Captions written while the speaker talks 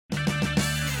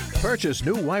Purchase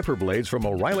new wiper blades from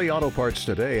O'Reilly Auto Parts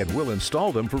today and we'll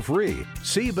install them for free.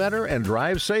 See better and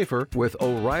drive safer with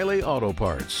O'Reilly Auto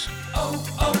Parts.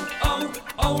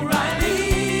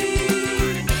 O'Reilly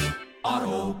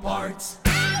Auto Parts.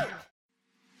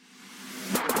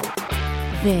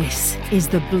 This is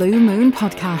the Blue Moon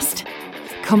Podcast.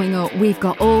 Coming up, we've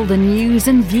got all the news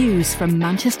and views from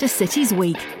Manchester City's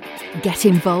week. Get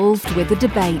involved with the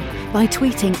debate by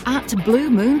tweeting at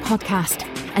Blue Moon Podcast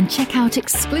and check out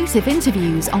exclusive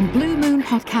interviews on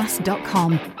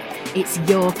bluemoonpodcast.com. It's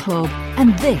your club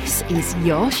and this is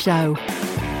your show.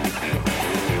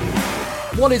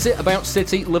 What is it about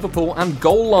City, Liverpool and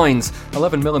goal lines?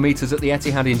 11mm at the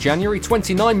Etihad in January,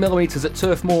 29mm at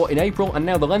Turf Moor in April, and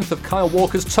now the length of Kyle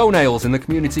Walker's toenails in the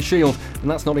Community Shield.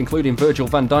 And that's not including Virgil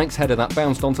van Dijk's header that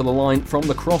bounced onto the line from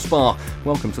the crossbar.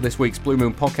 Welcome to this week's Blue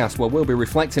Moon Podcast, where we'll be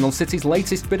reflecting on City's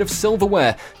latest bit of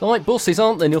silverware. They're like buses,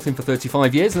 aren't they? Nothing for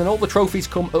 35 years, and then all the trophies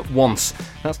come at once.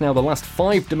 That's now the last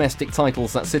 5 domestic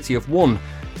titles that City have won,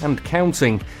 and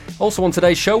counting. Also on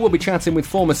today's show, we'll be chatting with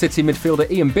former City midfielder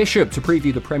Ian Bishop to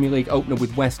preview the Premier League opener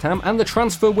with West Ham, and the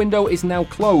transfer window is now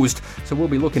closed, so we'll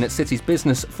be looking at City's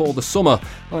business for the summer.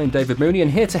 I'm David Mooney, and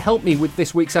here to help me with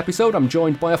this week's episode, I'm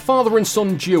joined by a father and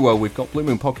son duo. We've got Blue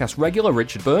Moon Podcast regular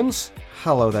Richard Burns.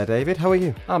 Hello there, David. How are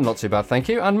you? I'm not too bad, thank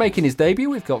you. And making his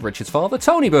debut, we've got Richard's father,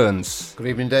 Tony Burns. Good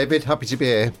evening, David. Happy to be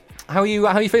here. How are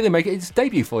you feeling making its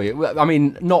debut for you? I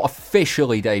mean, not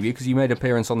officially debut, because you made an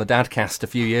appearance on the Dadcast a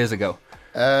few years ago.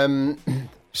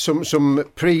 Some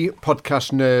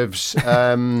pre-podcast nerves, but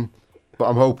I'm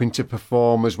hoping to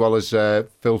perform as well as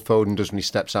Phil Foden does when he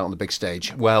steps out on the big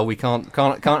stage. Well, we can't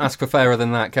ask for fairer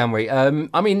than that, can we?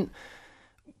 I mean,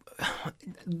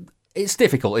 it's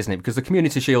difficult, isn't it? Because the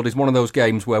Community Shield is one of those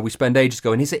games where we spend ages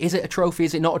going, is it a trophy?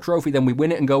 Is it not a trophy? Then we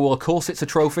win it and go, well, of course it's a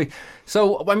trophy.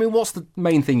 So, I mean, what's the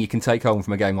main thing you can take home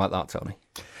from a game like that, Tony?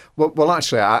 Well,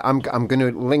 actually, I'm going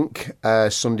to link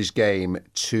Sunday's game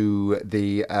to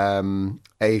the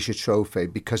Asia Trophy,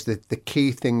 because the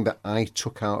key thing that I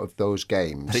took out of those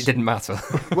games... It didn't matter.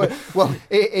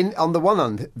 on the one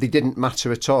hand, they didn't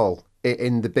matter at all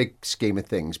in the big scheme of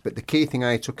things, but the key thing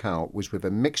I took out was with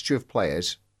a mixture of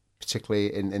players,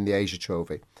 particularly in the Asia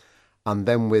Trophy, and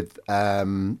then with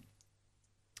the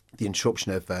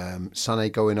interruption of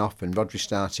Sané going off and Rodri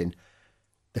starting,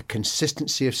 the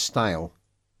consistency of style.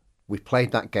 We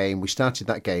played that game, we started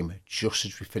that game just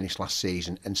as we finished last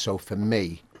season, and so for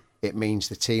me, it means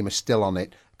the team are still on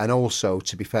it, and also,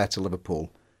 to be fair to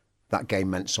Liverpool, that game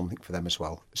meant something for them as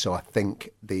well. So I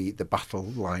think the battle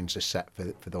lines are set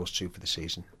for those two for the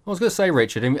season. I was going to say,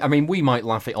 Richard, I mean, we might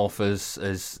laugh it off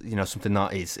as you know, something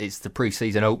that it's the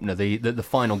pre-season opener, the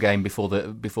final game before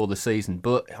the season.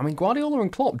 But I mean, Guardiola and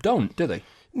Klopp don't, do they?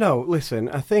 No, listen,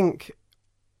 I think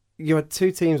you had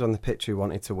two teams on the pitch who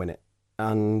wanted to win it,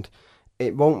 and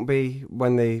it won't be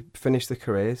when they finish their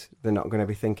careers. They're not going to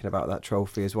be thinking about that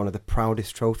trophy as one of the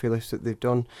proudest trophy lists that they've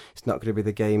done. It's not going to be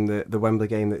the game, the Wembley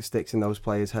game, that sticks in those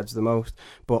players' heads the most.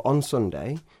 But on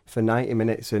Sunday, for 90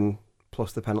 minutes and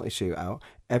plus the penalty shootout,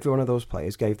 every one of those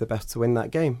players gave their best to win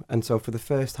that game. And so for the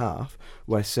first half,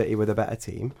 where City were the better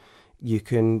team, you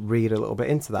can read a little bit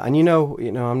into that. And you know,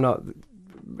 I'm not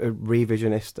a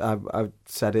revisionist. I've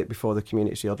said it before the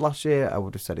Community Shield last year. I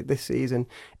would have said it this season.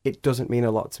 It doesn't mean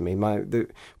a lot to me.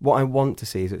 What I want to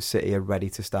see is that City are ready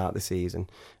to start the season.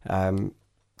 Do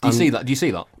you see that?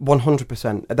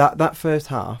 100%. That first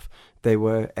half, they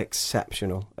were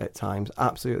exceptional at times,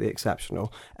 absolutely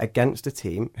exceptional, against a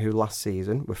team who last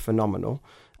season were phenomenal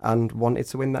and wanted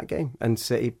to win that game, and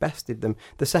City bested them.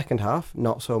 The second half,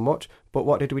 not so much, but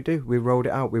what did we do? We rode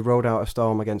it out. We rode out a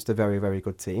storm against a very, very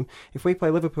good team. If we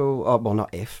play Liverpool,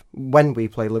 when we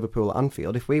play Liverpool at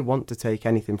Anfield, if we want to take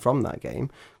anything from that game,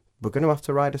 we're going to have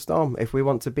to ride a storm. If we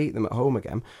want to beat them at home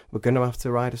again, we're going to have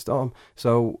to ride a storm.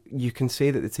 So you can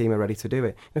see that the team are ready to do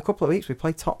it. In a couple of weeks, we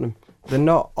play Tottenham. They're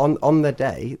not, on the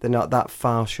day, they're not that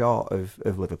far short of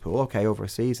Liverpool. Okay, over a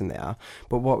season they are.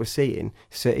 But what we're seeing,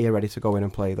 City are ready to go in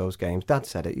and play those games. Dad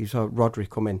said it. You saw Rodri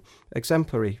come in.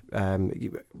 Exemplary.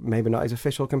 Maybe not his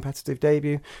official competitive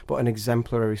debut, but an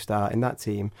exemplary start in that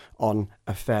team on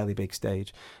a fairly big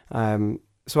stage.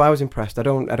 So I was impressed. I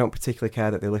don't particularly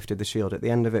care that they lifted the shield at the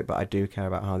end of it, but I do care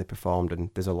about how they performed, and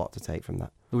there's a lot to take from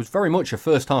that. There was very much a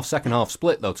first half, second half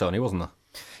split though, Tony, wasn't there?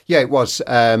 Yeah, it was.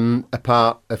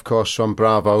 Apart, of course, from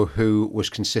Bravo, who was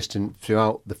consistent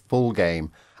throughout the full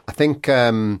game. I think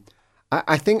going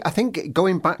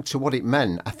back to what it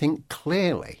meant, I think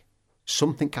clearly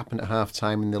something happened at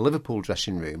half-time in the Liverpool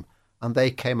dressing room, and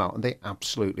they came out and they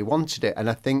absolutely wanted it. And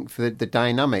I think for the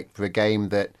dynamic for a game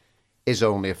that is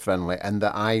only a friendly, and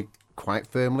that I quite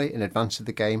firmly, in advance of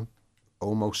the game,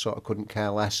 almost sort of couldn't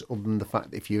care less, other than the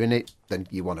fact that if you're in it, then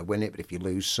you want to win it, but if you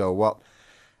lose, so what?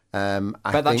 I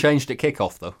bet that changed at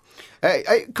kick-off, though.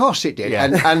 Of course it did,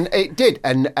 yeah. and it did.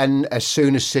 And as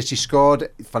soon as City scored,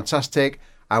 fantastic.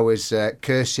 I was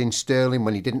cursing Sterling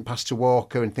when he didn't pass to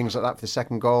Walker and things like that for the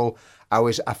second goal.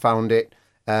 I found it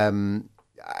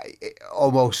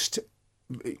almost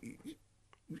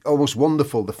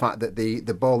wonderful, the fact that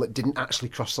the ball that didn't actually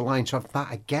cross the line, to have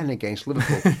that again against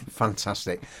Liverpool,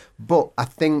 fantastic. But I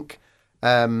think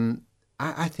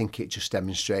it just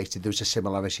demonstrated there was a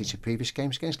similarity to previous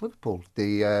games against Liverpool,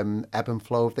 the ebb and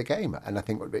flow of the game. And I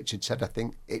think what Richard said, I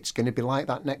think it's going to be like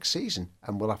that next season,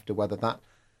 and we'll have to weather that.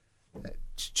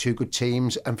 Two good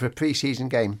teams, and for a pre-season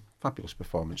game, fabulous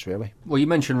performance, really. Well, you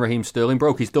mentioned Raheem Sterling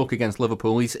broke his duck against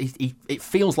Liverpool. It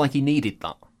feels like he needed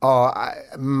that. Oh,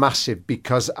 massive,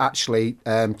 because actually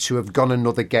to have gone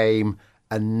another game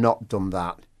and not done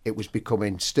that, it was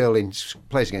becoming Sterling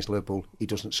plays against Liverpool, he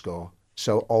doesn't score.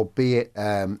 So, albeit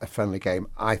a friendly game,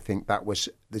 I think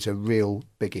there's a real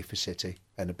biggie for City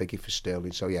and a biggie for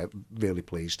Sterling. So, yeah, really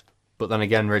pleased. But then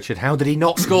again, Richard, how did he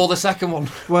not score the second one?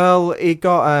 Well, he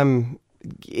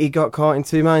got caught in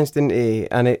two minds, didn't he?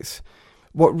 And it's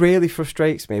what really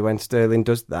frustrates me when Sterling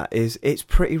does that is it's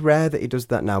pretty rare that he does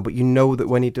that now, but you know that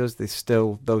when he does this,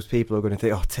 still those people are going to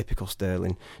think, oh, typical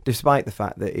Sterling, despite the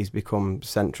fact that he's become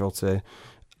central to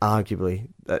arguably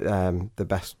the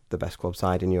best club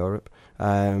side in Europe,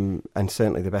 and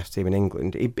certainly the best team in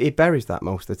England. He buries that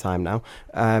most of the time now,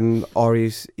 or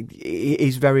he's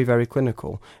very, very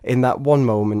clinical. In that one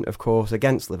moment, of course,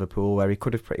 against Liverpool, where he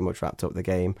could have pretty much wrapped up the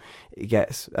game, he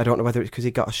gets, I don't know whether it's because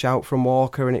he got a shout from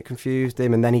Walker and it confused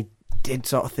him, and then he did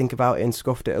sort of think about it and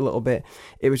scuffed it a little bit.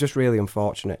 It was just really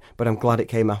unfortunate, but I'm glad it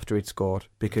came after he'd scored,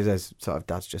 because as sort of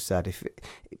Dad's just said,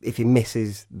 if he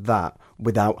misses that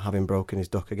without having broken his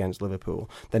duck against Liverpool,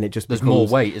 then it just becomes more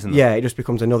weight, isn't there? Yeah, it just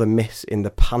becomes another miss in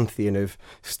the pantheon of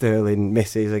Sterling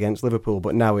misses against Liverpool.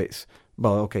 But now it's,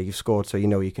 well, okay, you've scored, so you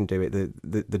know you can do it.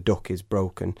 The duck is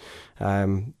broken,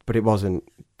 but it wasn't.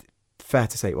 Fair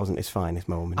to say it wasn't his finest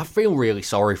moment. I feel really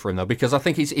sorry for him, though, because I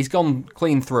think he's gone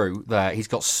clean through there. He's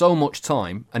got so much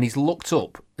time, and he's looked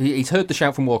up. He's heard the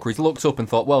shout from Walker. He's looked up and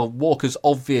thought, well, Walker's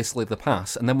obviously the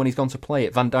pass. And then when he's gone to play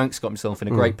it, Van Dijk's got himself in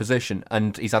a great position,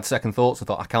 and he's had second thoughts and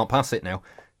thought, I can't pass it now.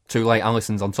 Too late,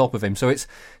 Alisson's on top of him. So it's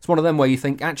one of them where you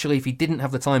think, actually, if he didn't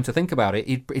have the time to think about it,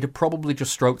 he'd have probably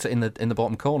just stroked it in the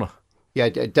bottom corner. Yeah,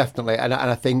 definitely. And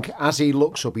I think as he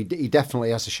looks up, he definitely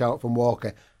has a shout from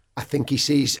Walker. I think he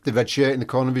sees the red shirt in the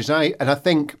corner of his eye, and I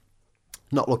think,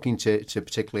 not looking to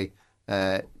particularly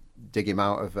dig him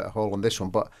out of a hole on this one,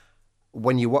 but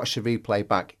when you watch the replay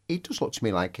back, it does look to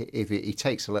me like if he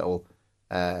takes a little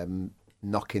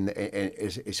knocking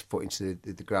his foot into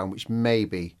the ground, which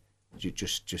maybe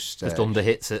just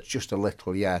underhits it, just a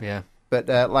little, yeah. But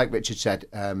like Richard said,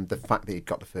 the fact that he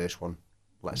got the first one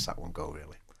lets that one go,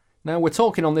 really. Now, we're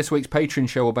talking on this week's Patreon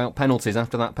show about penalties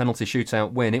after that penalty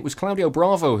shootout win. It was Claudio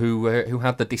Bravo who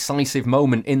had the decisive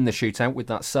moment in the shootout with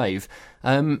that save.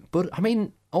 But, I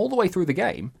mean, all the way through the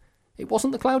game, it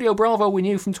wasn't the Claudio Bravo we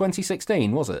knew from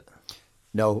 2016, was it?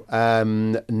 No.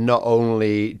 Not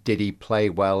only did he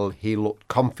play well, he looked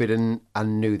confident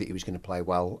and knew that he was going to play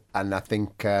well. And I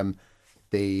think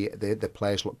the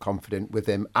players looked confident with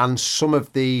him. And some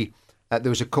of the... there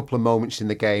was a couple of moments in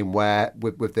the game where,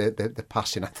 with the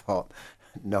passing, I thought,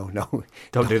 no,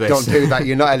 don't do this. Don't do that.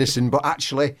 You're not Edison. But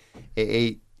actually,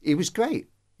 he was great.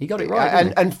 He got it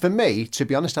right. And for me, to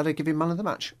be honest, I'd give him man of the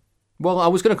match. Well, I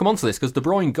was going to come on to this because De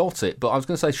Bruyne got it, but I was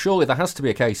going to say surely there has to be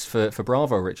a case for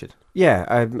Bravo, Richard.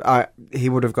 Yeah, he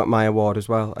would have got my award as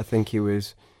well. I think he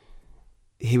was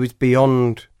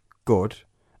beyond good,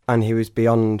 and he was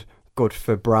beyond good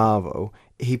for Bravo.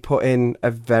 He put in a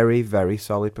very, very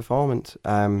solid performance.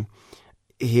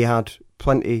 He had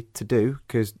plenty to do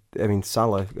because, I mean,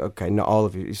 Salah, okay, not all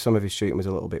of it, some of his shooting was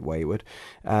a little bit wayward.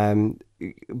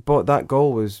 But that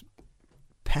goal was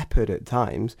peppered at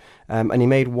times. And he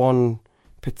made one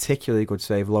particularly good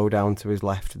save low down to his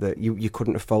left that you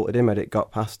couldn't have faulted him had it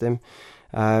got past him.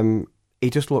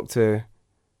 He just looked at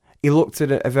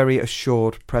a very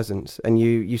assured presence, and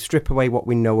you strip away what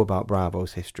we know about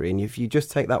Bravo's history, and if you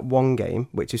just take that one game,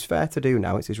 which is fair to do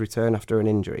now, it's his return after an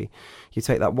injury, you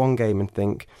take that one game and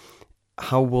think,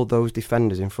 how will those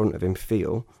defenders in front of him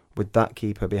feel with that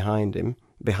keeper behind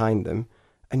them,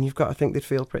 And you've got to think they'd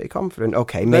feel pretty confident.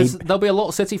 Okay, maybe there'll be a lot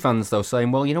of City fans though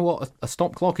saying, "Well, you know what? A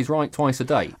stop clock is right twice a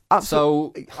day."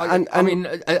 Absolutely. So, I mean,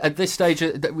 at this stage,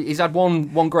 he's had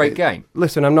one great game.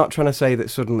 Listen, I'm not trying to say that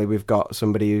suddenly we've got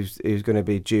somebody who's going to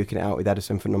be duking it out with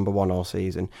Ederson for number one all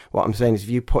season. What I'm saying is, if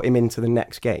you put him into the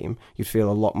next game, you'd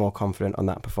feel a lot more confident on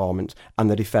that performance, and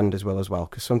the defenders will as well.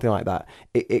 Because something like that,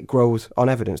 it grows on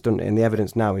evidence, doesn't it? And the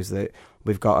evidence now is that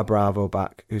we've got a Bravo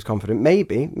back who's confident.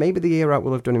 Maybe the year out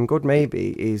will have done him good.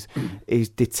 Maybe he's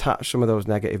detached some of those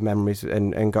negative memories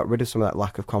and got rid of some of that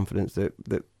lack of confidence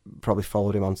that probably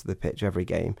followed him onto the pitch every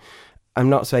game. I'm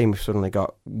not saying we've suddenly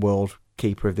got World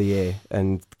Keeper of the Year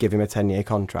and give him a 10-year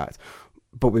contract,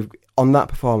 but on that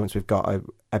performance we've got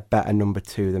a better number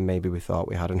two than maybe we thought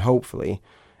we had, and hopefully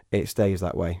it stays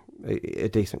that way. A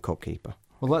decent cup keeper.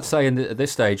 Well, let's say at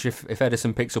this stage, if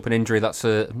Ederson picks up an injury that's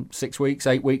 6 weeks,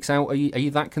 8 weeks out, are you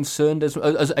that concerned?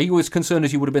 Are you as concerned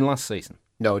as you would have been last season?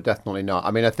 No, definitely not. I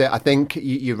mean, I think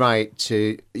you're right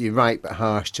but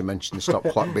harsh to mention the stop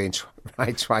clock being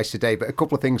right twice a day. But a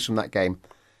couple of things from that game.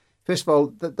 First of all,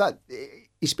 that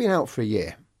he's been out for a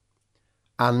year,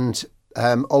 and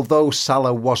although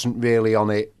Salah wasn't really on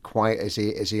it quite as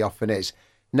he often is,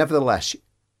 nevertheless,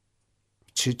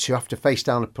 to have to face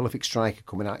down a prolific striker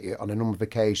coming at you on a number of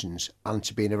occasions and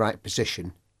to be in the right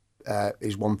position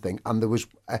is one thing. And there was,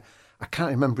 I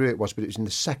can't remember who it was, but it was in the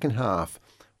second half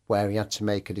where he had to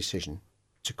make a decision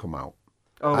to come out.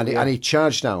 And he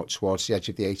charged out towards the edge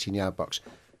of the 18-yard box.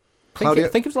 I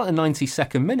think it was like the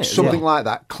 92nd minute. Something like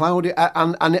that. Claudio,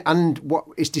 and what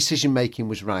his decision making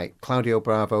was right. Claudio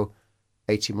Bravo,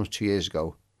 18 months, 2 years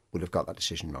ago, would have got that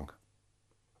decision wrong.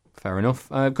 Fair enough.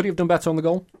 Could he have done better on the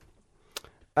goal?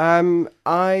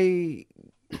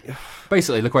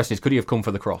 Basically, the question is, could he have come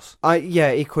for the cross?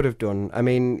 Yeah, he could have done. I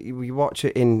mean, you watch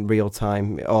it in real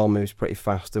time, it all moves pretty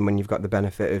fast, and when you've got the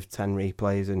benefit of 10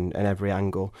 replays and every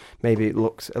angle, maybe it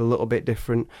looks a little bit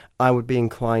different. I would be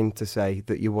inclined to say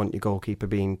that you want your goalkeeper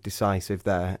being decisive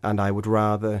there, and I would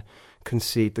rather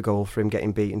concede the goal for him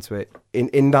getting beaten to it.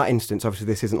 In that instance, obviously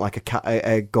this isn't like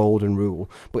a golden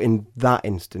rule, but in that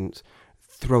instance,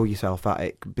 throw yourself at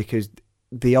it, because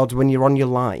the odds when you're on your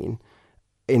line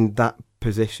in that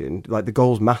position, like the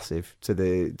goal's massive to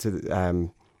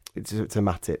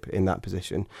Matip in that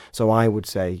position. So I would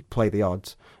say play the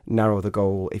odds, narrow the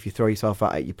goal. If you throw yourself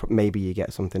at it, maybe you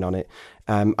get something on it.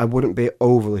 I wouldn't be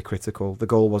overly critical. The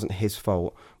goal wasn't his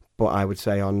fault, but I would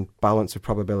say on balance of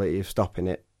probability of stopping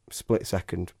it, split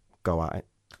second, go at it.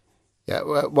 Yeah,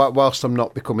 whilst I'm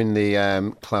not becoming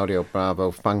the Claudio Bravo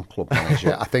fan club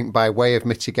manager, I think by way of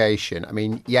mitigation, I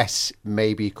mean, yes,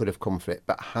 maybe he could have come for it,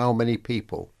 but how many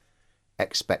people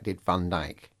expected Van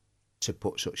Dijk to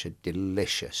put such a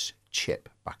delicious chip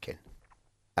back in?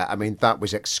 I mean, that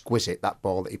was exquisite, that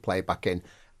ball that he played back in,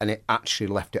 and it actually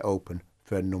left it open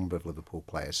for a number of Liverpool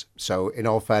players. So, in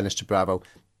all fairness to Bravo,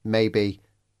 maybe,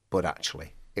 but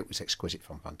actually, it was exquisite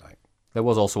from Van Dijk. There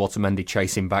was also Otamendi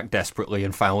chasing back desperately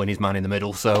and fouling his man in the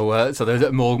middle. So there's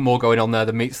more going on there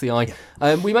than meets the eye.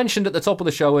 We mentioned at the top of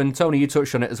the show, and Tony, you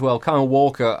touched on it as well, Kyle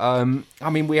Walker. I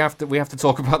mean, we have to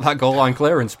talk about that goal line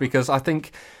clearance, because I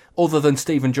think, other than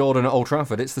Stephen Jordan at Old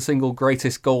Trafford, it's the single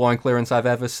greatest goal line clearance I've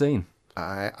ever seen.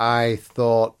 I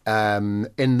thought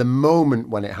in the moment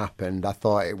when it happened, I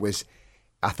thought it was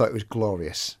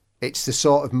glorious. It's the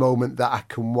sort of moment that I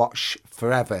can watch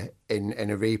forever in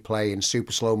a replay in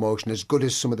super slow motion, as good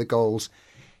as some of the goals.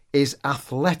 Is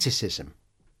athleticism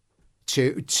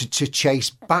to chase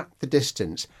back the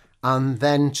distance and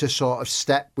then to sort of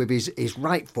step with his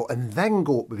right foot and then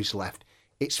go up with his left.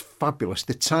 It's fabulous.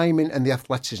 The timing and the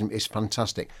athleticism is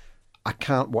fantastic. I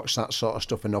can't watch that sort of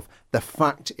stuff enough. The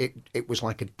fact it was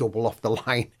like a double off the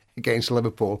line against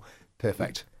Liverpool,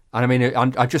 perfect. And I mean,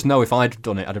 I just know if I'd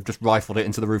done it, I'd have just rifled it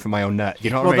into the roof of my own net. You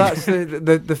know what I mean? Well,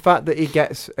 that's the fact that he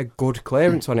gets a good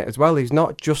clearance on it as well. He's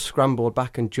not just scrambled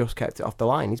back and just kept it off the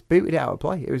line. He's booted it out of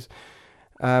play. It was,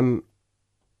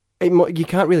 you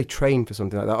can't really train for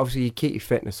something like that. Obviously, you keep your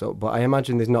fitness up, but I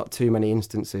imagine there's not too many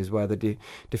instances where the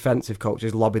defensive coach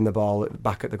is lobbing the ball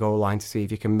back at the goal line to see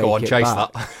if you can make it chase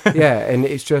back. That. Yeah, and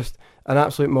it's just an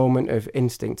absolute moment of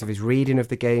instinct, of his reading of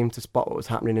the game to spot what was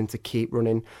happening and to keep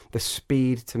running, the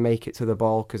speed to make it to the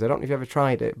ball, because I don't know if you've ever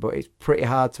tried it, but it's pretty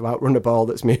hard to outrun a ball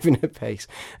that's moving at pace.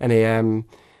 And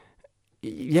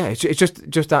Yeah, it's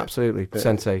just absolutely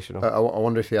sensational. I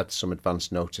wonder if he had some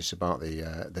advance notice about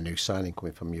the new signing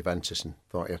coming from Juventus and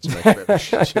thought he had to make a bit of a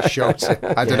show.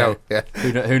 I don't know. Yeah.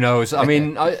 Who knows? I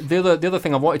mean, the other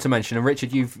thing I wanted to mention, and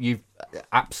Richard, you've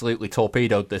absolutely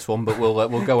torpedoed this one, but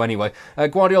we'll go anyway.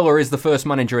 Guardiola is the first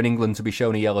manager in England to be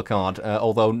shown a yellow card,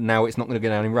 although now it's not going to go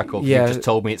down in record. Yeah. You've just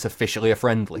told me it's officially a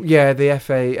friendly. Yeah, the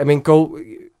FA. I mean,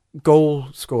 goal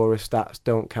scorer stats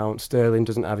don't count. Sterling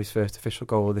doesn't have his first official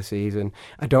goal of the season.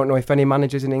 I don't know if any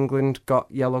managers in England got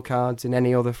yellow cards in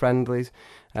any other friendlies.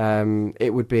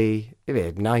 It would be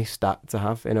a nice stat to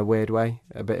have in a weird way,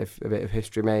 a bit of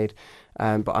history made.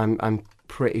 But I'm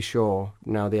pretty sure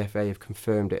now the FA have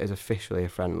confirmed it as officially a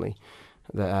friendly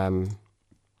that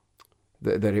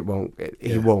it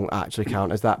won't actually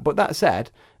count as that. But that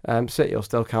said, City will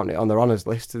still count it on their honours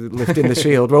list, lifting the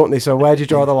shield, won't they? So where do you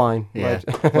draw the line? Yeah.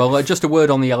 Well, just a word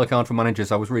on the yellow card for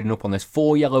managers. I was reading up on this.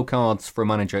 4 yellow cards for a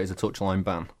manager is a touchline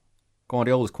ban.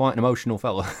 Guardiola's quite an emotional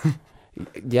fella.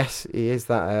 Yes, he is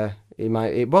that. He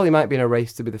might be in a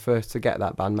race to be the first to get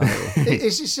that ban.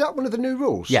 Is that one of the new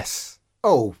rules? Yes.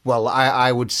 Oh, well,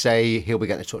 I would say he'll be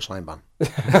getting a touchline ban.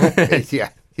 Yeah.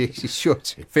 He's sure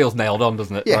to. Feels nailed on,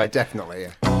 doesn't it? Yeah, right. Definitely,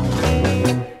 yeah.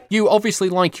 You obviously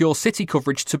like your City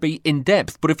coverage to be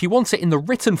in-depth, but if you want it in the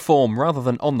written form rather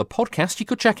than on the podcast, you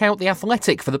could check out The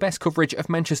Athletic for the best coverage of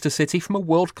Manchester City from a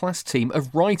world-class team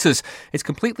of writers. It's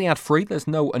completely ad-free, there's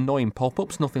no annoying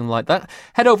pop-ups, nothing like that.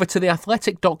 Head over to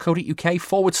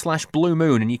theathletic.co.uk/Blue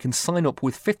Moon and you can sign up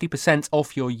with 50%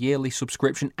 off your yearly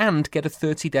subscription and get a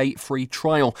 30-day free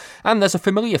trial. And there's a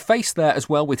familiar face there as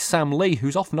well with Sam Lee,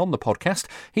 who's often on the podcast.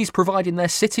 He's providing their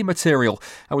City material.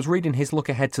 I was reading his look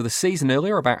ahead to the season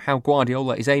earlier about how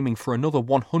Guardiola is aiming for another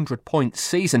 100-point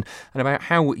season and about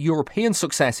how European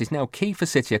success is now key for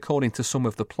City according to some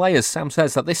of the players. Sam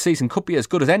says that this season could be as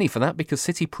good as any for that because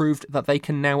City proved that they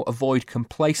can now avoid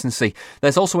complacency.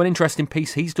 There's also an interesting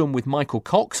piece he's done with Michael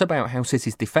Cox about how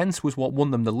City's defence was what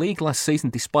won them the league last season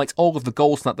despite all of the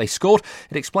goals that they scored.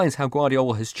 It explains how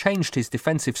Guardiola has changed his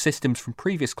defensive systems from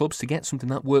previous clubs to get something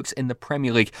that works in the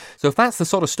Premier League. So if that's the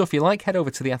sort of stuff you like, head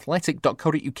over to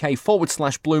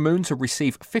theathletic.co.uk/Blue Moon to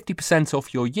receive 50%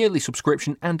 off your yearly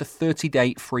subscription and a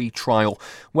 30-day free trial.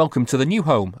 Welcome to the new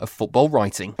home of football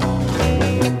writing.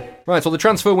 Right, well, the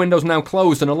transfer window's now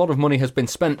closed and a lot of money has been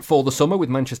spent for the summer with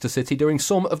Manchester City doing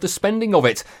some of the spending of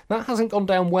it. That hasn't gone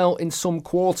down well in some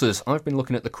quarters. I've been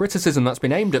looking at the criticism that's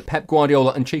been aimed at Pep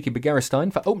Guardiola and Cheeky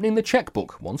Begiristain for opening the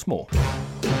chequebook once more.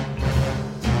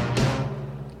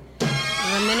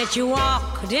 The minute you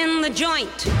walked in the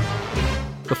joint.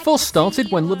 The fuss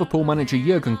started when Liverpool manager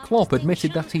Jurgen Klopp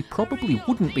admitted that he probably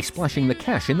wouldn't be splashing the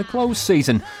cash in the closed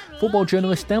season. Football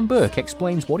journalist Dan Burke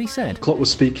explains what he said. Klopp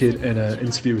was speaking in an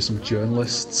interview with some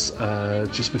journalists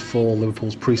just before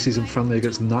Liverpool's pre-season friendly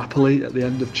against Napoli at the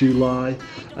end of July.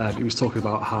 He was talking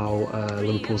about how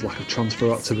Liverpool's lack of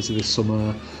transfer activity this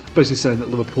summer, basically saying that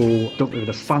Liverpool don't live in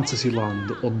a fantasy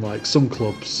land unlike some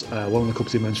clubs. One of the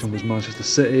clubs he mentioned was Manchester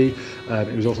City.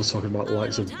 He was also talking about the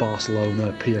likes of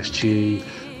Barcelona, PSG,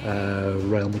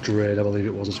 Real Madrid, I believe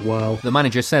it was as well. The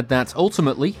manager said that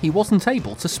ultimately he wasn't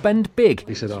able to spend big.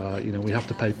 He said, we have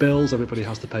to pay bills, everybody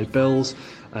has to pay bills.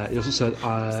 He also said,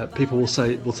 people will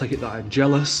take it that I'm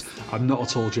jealous. I'm not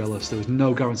at all jealous. There is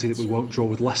no guarantee that we won't draw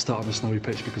with Leicester on a snowy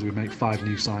pitch because we make 5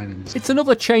 new signings. It's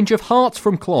another change of heart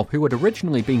from Klopp, who had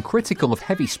originally been critical of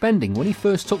heavy spending when he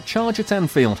first took charge at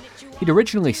Anfield. He'd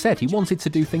originally said he wanted to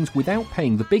do things without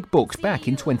paying the big bucks back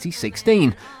in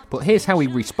 2016. But here's how he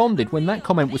responded when that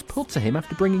comment was put to him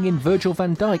after bringing in Virgil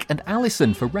van Dijk and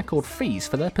Alisson for record fees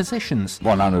for their positions.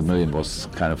 100 million was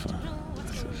kind of a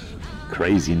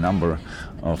crazy number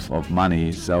of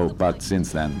money. But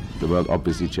since then, the world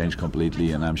obviously changed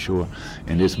completely, and I'm sure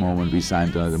in this moment we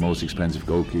signed the most expensive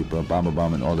goalkeeper, bam,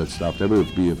 and all that stuff. There will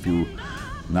be a few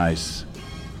nice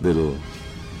little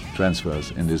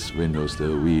transfers in this window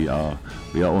still. We are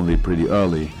only pretty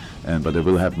early, but there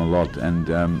will happen a lot.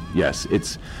 And yes,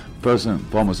 it's first and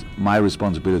foremost my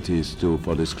responsibility is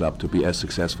for this club to be as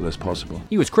successful as possible.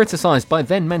 He was criticised by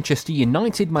then Manchester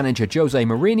United manager Jose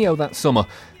Mourinho that summer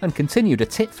and continued a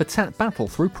tit-for-tat battle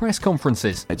through press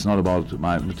conferences. It's not about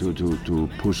to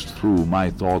push through my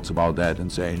thoughts about that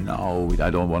and say, no, I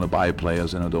don't want to buy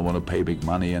players and I don't want to pay big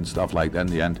money and stuff like that.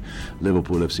 In the end,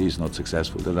 Liverpool FC is not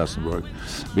successful. That doesn't work.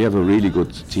 We have a really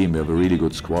good team, we have a really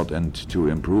good squad, and to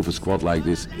improve a squad like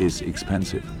this is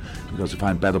expensive because to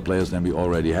find better players than we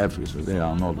already have, so they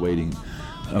are not waiting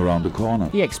around the corner.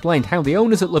 He explained how the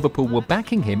owners at Liverpool were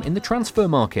backing him in the transfer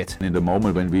market. In the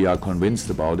moment when we are convinced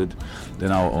about it,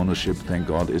 then our ownership, thank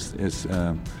God,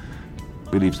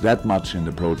 believes that much in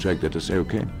the project that they say,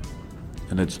 okay,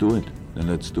 and let's do it. then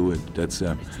let's do it. That's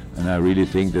and I really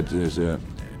think that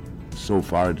so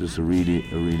far it is a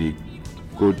really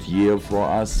good year for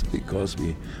us, because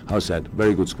we,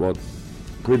 very good squad,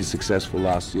 pretty successful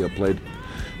last year, played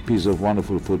a piece of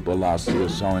wonderful football last year,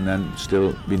 so, and then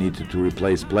still we needed to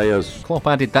replace players. Klopp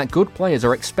added that good players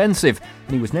are expensive,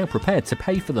 and he was now prepared to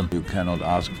pay for them. You cannot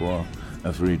ask for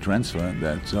a free transfer in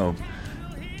that, so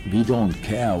we don't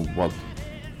care what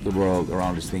the world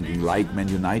around is thinking. Like Man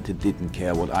United didn't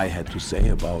care what I had to say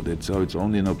about it, so it's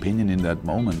only an opinion in that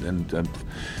moment. And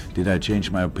did I change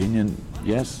my opinion?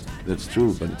 Yes, that's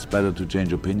true, but it's better to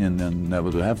change opinion than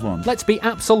never to have one. Let's be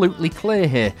absolutely clear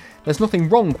here. There's nothing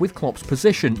wrong with Klopp's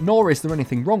position, nor is there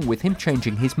anything wrong with him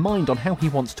changing his mind on how he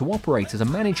wants to operate as a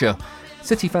manager.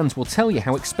 City fans will tell you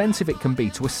how expensive it can be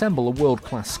to assemble a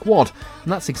world-class squad,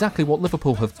 and that's exactly what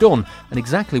Liverpool have done, and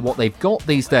exactly what they've got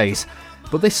these days.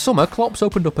 But this summer, Klopp's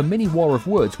opened up a mini war of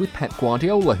words with Pep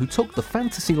Guardiola, who took the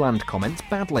Fantasyland comments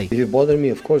badly. If it bothered me,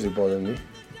 of course it bothered me.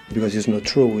 Because it's not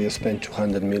true, we have spent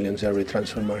 200 million every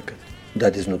transfer market.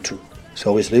 That is not true.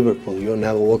 So is Liverpool, you'll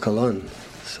never walk alone.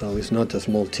 So it's not a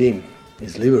small team,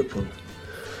 it's Liverpool.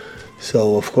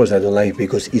 So of course I don't like it,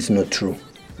 because it's not true.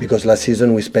 Because last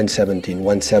season we spent 17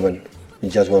 in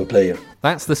just one player.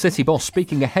 That's the City boss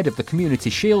speaking ahead of the Community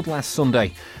Shield last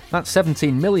Sunday. That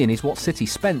 17 million is what City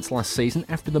spent last season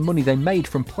after the money they made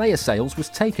from player sales was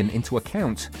taken into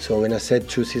account. So when I said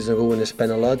 2 seasons ago when I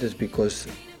spent a lot, it's because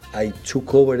I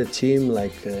took over the team,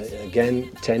 again,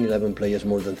 10, 11 players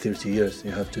more than 30 years.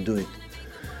 You have to do it.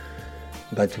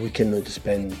 But we cannot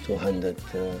spend 200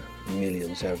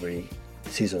 millions every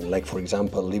season. Like, for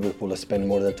example, Liverpool has spent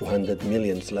more than 200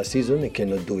 millions last season. They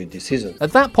cannot do it this season.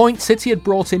 At that point, City had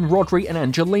brought in Rodri and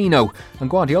Angelino, and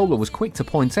Guardiola was quick to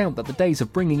point out that the days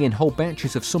of bringing in whole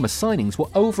batches of summer signings were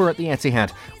over at the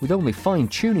Etihad, with only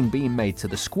fine-tuning being made to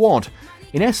the squad.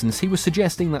 In essence, he was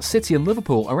suggesting that City and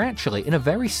Liverpool are actually in a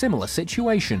very similar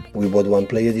situation. We bought one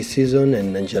player this season,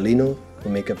 and Angelino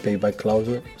will make a payback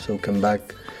clause, so come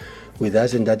back with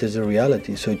us, and that is the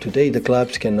reality. So today the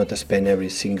clubs cannot spend every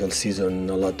single season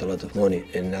a lot of money.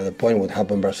 And at the point, what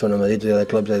happened Barcelona, Madrid, the other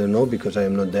clubs, I don't know, because I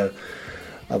am not there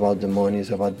about the money,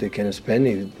 is about they can spend.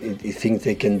 If you think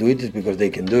they can do it, it's because they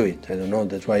can do it. I don't know.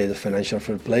 That's why the financial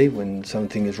fair play, when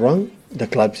something is wrong, the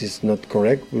clubs is not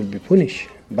correct, will be punished.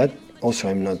 But also,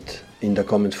 I'm not in the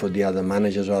comments for the other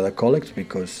managers or other colleagues,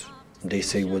 because they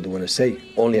say what they want to say.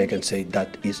 Only I can say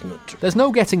that is not true. There's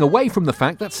no getting away from the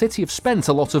fact that City have spent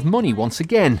a lot of money once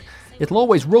again. It'll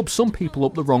always rub some people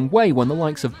up the wrong way when the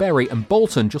likes of Bury and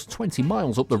Bolton, just 20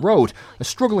 miles up the road, are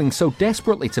struggling so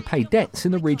desperately to pay debts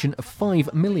in the region of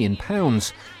 £5 million.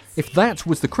 If that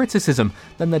was the criticism,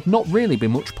 then there'd not really be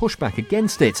much pushback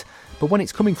against it. But when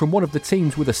it's coming from one of the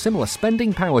teams with a similar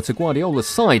spending power to Guardiola's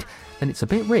side, then it's a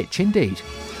bit rich indeed.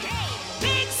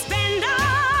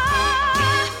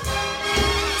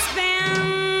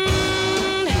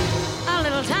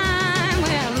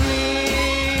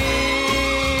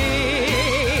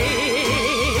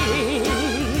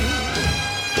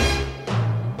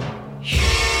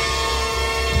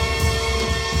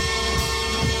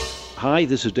 Hi,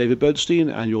 this is David Bernstein,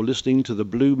 and you're listening to the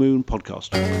Blue Moon Podcast.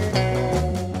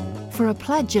 For a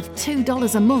pledge of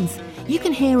 $2 a month, you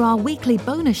can hear our weekly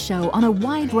bonus show on a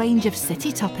wide range of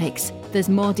City topics. There's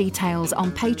more details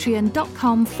on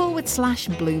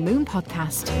patreon.com/Blue Moon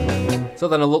Podcast. So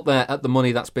then a look there at the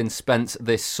money that's been spent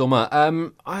this summer.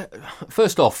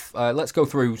 First off, let's go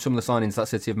through some of the signings that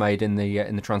City have made in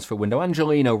the transfer window.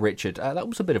 Angelino, Richard, that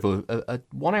was a bit of a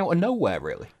one out of nowhere,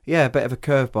 really. Yeah, a bit of a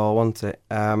curveball, wasn't it?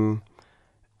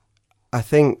 I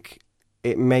think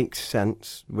it makes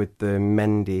sense with the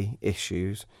Mendy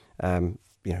issues.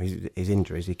 His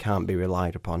injuries, he can't be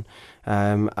relied upon.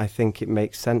 I think it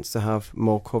makes sense to have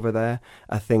more cover there.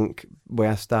 I think we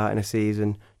are starting a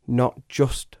season not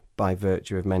just by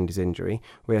virtue of Mendy's injury.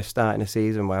 We are starting a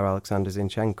season where Alexander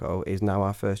Zinchenko is now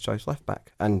our first choice left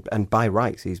back, and by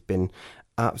rights he's been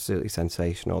absolutely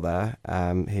sensational there.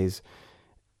 His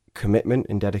commitment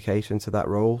and dedication to that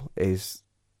role is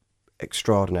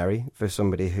extraordinary for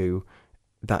somebody who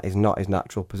that is not his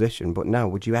natural position. But now,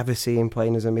 would you ever see him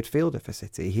playing as a midfielder for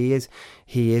City? He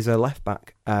is a left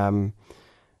back.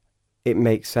 It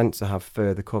makes sense to have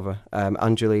further cover.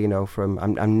 Angelino,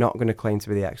 I'm not going to claim to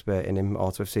be the expert in him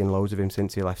or to have seen loads of him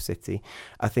since he left City.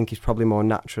 I think he's probably more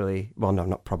naturally, well, no,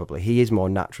 not probably, he is more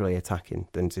naturally attacking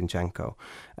than Zinchenko.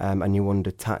 And you wonder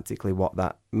tactically what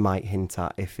that might hint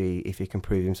at if he can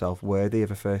prove himself worthy of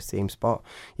a first team spot.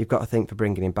 You've got to think for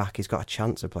bringing him back, he's got a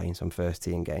chance of playing some first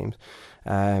team games.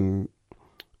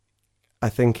 I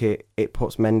think it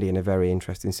puts Mendy in a very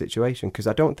interesting situation, because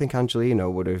I don't think Angelino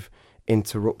would have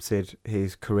interrupted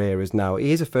his career as now.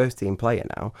 He is a first-team player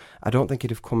now. I don't think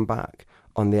he'd have come back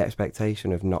on the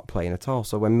expectation of not playing at all.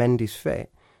 So when Mendy's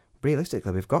fit,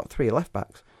 realistically, we've got 3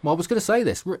 left-backs. Well, I was going to say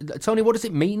this. Tony, what does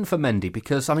it mean for Mendy?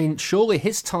 Because, I mean, surely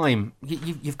his time,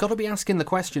 you've got to be asking the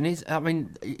question. He's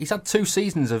had 2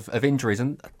 seasons of injuries,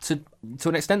 and to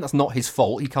an extent, that's not his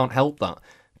fault. He can't help that.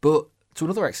 But to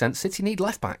another extent, City need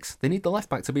left-backs. They need the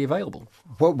left-back to be available.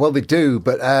 Well, they do,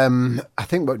 but I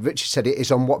think what Richard said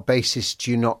is, on what basis do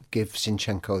you not give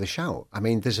Zinchenko the shout? I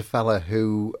mean, there's a fella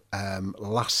who at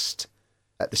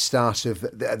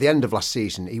the end of last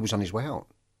season, he was on his way out.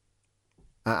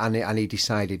 And he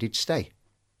decided he'd stay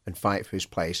and fight for his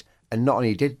place. And not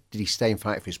only did he stay and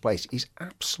fight for his place, he's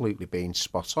absolutely been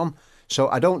spot on. So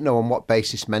I don't know on what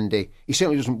basis Mendy... He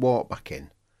certainly doesn't walk back in.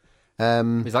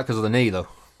 Is that because of the knee, though?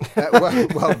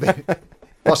 Well,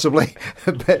 possibly.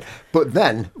 But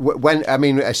then,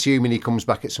 assuming he comes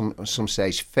back at some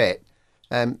stage fit,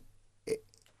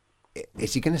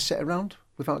 is he going to sit around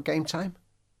without game time?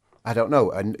 I don't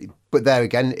know. But there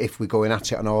again, if we're going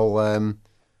at it on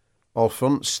all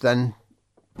fronts, then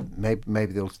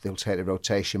maybe they'll take the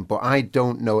rotation. But I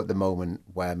don't know at the moment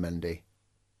where he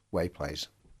plays.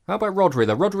 How about Rodri,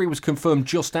 though? Rodri was confirmed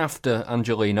just after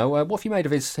Angelino. What have you made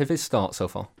of his start so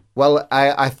far? Well,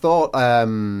 I thought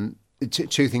 2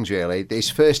 things, really. His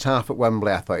first half at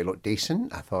Wembley, I thought he looked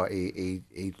decent. I thought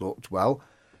he looked well.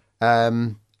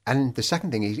 And the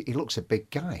second thing, he looks a big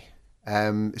guy.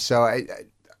 So I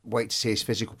wait to see his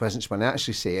physical presence when I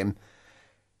actually see him.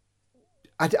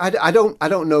 I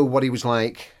don't know what he was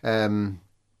like at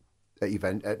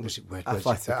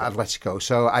Atletico.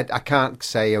 So I can't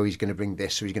say, he's going to bring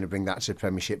this or he's going to bring that to the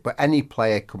Premiership. But any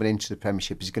player coming into the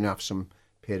Premiership is going to have some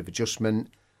period of adjustment.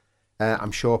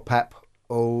 I'm sure Pep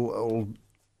will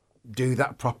do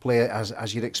that properly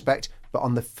as you'd expect. But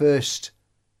on the first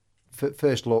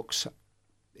looks,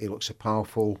 he looks a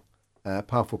powerful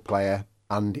player,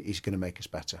 and he's going to make us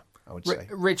better, I would say.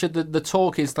 Richard, the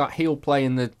talk is that he'll play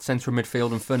in the centre of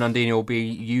midfield and Fernandinho will be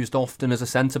used often as a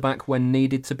centre-back when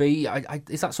needed to be.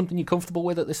 Is that something you're comfortable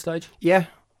with at this stage? Yeah,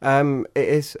 it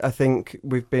is. I think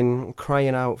we've been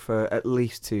crying out for at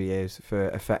least 2 years for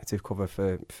effective cover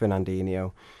for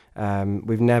Fernandinho.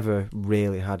 We've never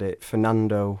really had it.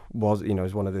 Fernando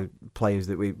was one of the players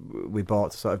that we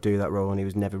bought to sort of do that role, and he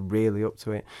was never really up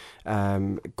to it.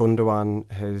 Gundogan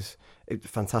is a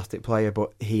fantastic player,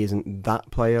 but he isn't that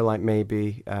player like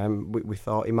maybe we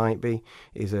thought he might be.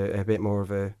 He's a bit more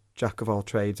of a jack of all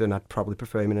trades, and I'd probably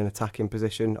prefer him in an attacking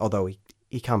position, although he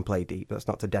can play deep. That's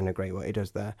not to denigrate what he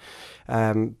does there.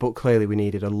 But clearly we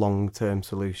needed a long-term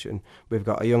solution. We've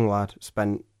got a young lad,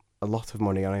 spent a lot of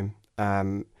money on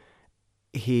him.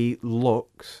 He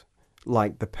looks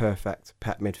like the perfect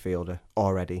Pep midfielder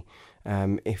already.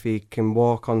 If he can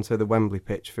walk onto the Wembley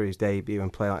pitch for his debut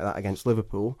and play like that against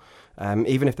Liverpool,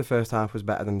 even if the first half was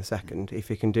better than the second, if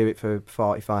he can do it for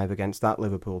 45 against that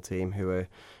Liverpool team, who are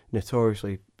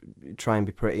notoriously try and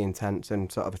be pretty intense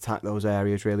and sort of attack those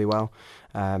areas really well,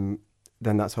 then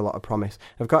that's a lot of promise.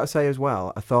 I've got to say as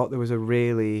well, I thought there was a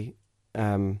really...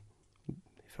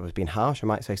 if I was being harsh, I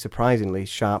might say surprisingly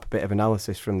sharp bit of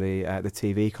analysis from the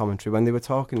TV commentary when they were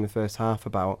talking in the first half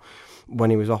about when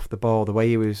he was off the ball, the way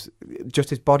he was, just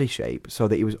his body shape, so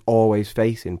that he was always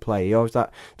facing play. He always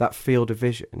that field of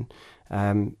vision.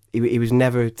 He was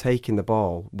never taking the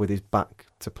ball with his back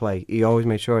to play. He always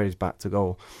made sure he had his back to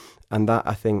goal, and that,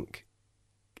 I think,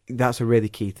 that's a really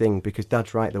key thing, because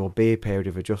Dad's right, there will be a period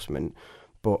of adjustment,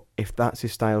 but if that's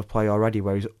his style of play already,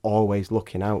 where he's always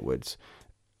looking outwards,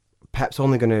 Pep's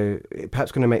going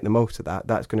to make the most of that.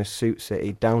 That's going to suit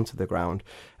City down to the ground,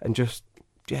 and just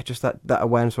that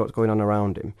awareness of what's going on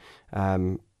around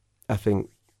him. I think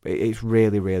it's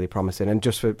really, really promising. And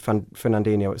just for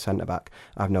Fernandinho at centre back,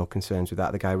 I have no concerns with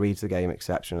that. The guy reads the game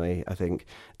exceptionally. I think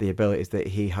the abilities that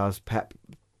he has,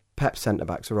 Pep's centre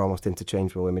backs are almost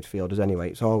interchangeable with midfielders anyway.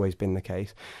 It's always been the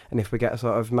case. And if we get a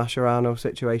sort of Mascherano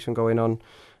situation going on.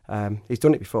 He's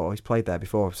done it before. He's played there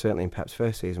before. Certainly in Pep's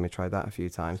first season, we tried that a few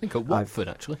times. I think at Watford,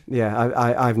 actually. Yeah,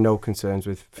 I have no concerns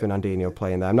with Fernandinho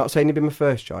playing there. I'm not saying he'd be my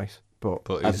first choice, but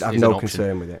I've no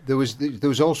concern with it. There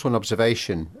was also an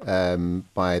observation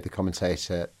by the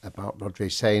commentator about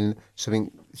Rodri saying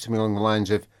something along the lines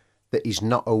of that he's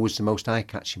not always the most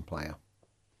eye-catching player,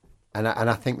 and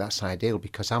I think that's ideal,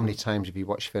 because how many times have you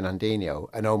watched Fernandinho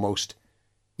and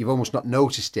you've almost not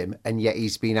noticed him, and yet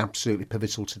he's been absolutely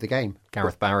pivotal to the game.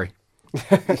 Gareth Barry.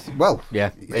 Well,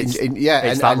 yeah, it's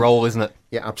and that role, isn't it?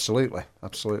 Yeah, absolutely.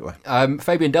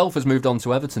 Fabian Delph has moved on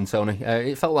to Everton, Tony.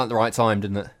 It felt like the right time,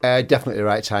 didn't it? Definitely the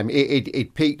right time.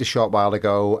 It peaked a short while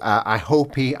ago. I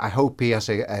hope he has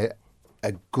a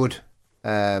good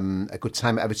time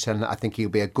at Everton. I think he'll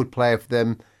be a good player for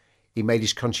them. He made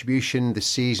his contribution the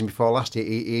season before last.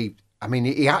 He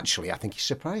actually, I think he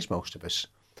surprised most of us.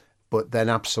 But then,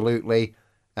 absolutely,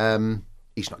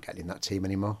 he's not getting in that team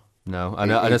anymore. No,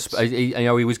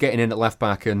 he was getting in at left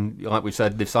back, and like we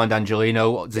said, they've signed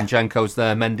Angelino, Zinchenko's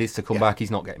there, Mendes to come back. He's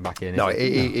not getting back in. No,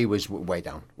 he was way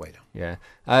down. Yeah,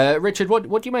 Richard,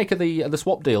 what do you make of the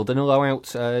swap deal? Danilo out,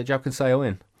 João Cancelo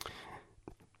in.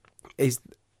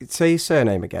 Say his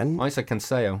surname again. I said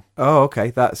Cancelo. Oh,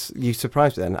 okay. You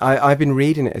surprised me then. I've been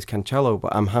reading it as Cancelo,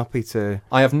 but I'm happy to.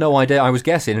 I have no idea. I was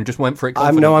guessing and just went for it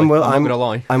confidently. I'm not going to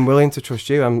lie. I'm willing to trust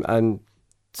you. I'm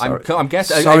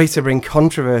guessing. Sorry to bring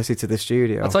controversy to the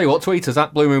studio. I'll tell you what, tweet us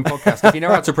at Blue Moon Podcast. If you know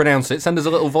how to pronounce it, send us a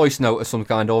little voice note of some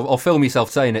kind, or film yourself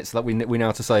saying it so that we know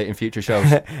how to say it in future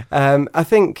shows. I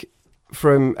think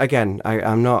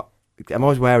I'm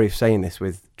always wary of saying this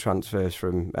with transfers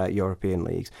from European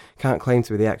leagues. Can't claim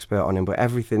to be the expert on him, but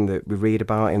everything that we read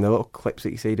about him, the little clips that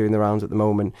you see doing the rounds at the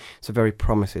moment, it's a very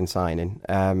promising signing.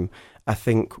 I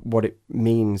think what it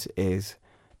means is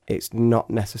it's not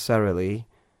necessarily...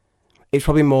 It's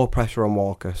probably more pressure on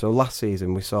Walker. So last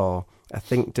season we saw, I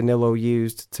think Danilo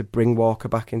used to bring Walker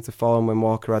back into form when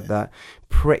Walker had that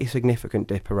pretty significant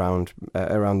dip around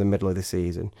the middle of the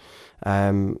season.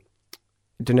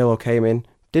 Danilo came in,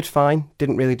 did fine,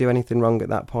 didn't really do anything wrong at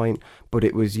that point, but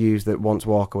it was used that once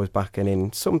Walker was back and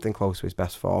in something close to his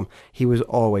best form, he was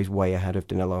always way ahead of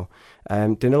Danilo.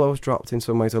 Danilo was dropped in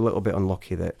some ways a little bit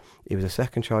unlucky that he was a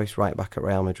second choice right back at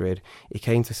Real Madrid. He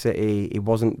came to City, he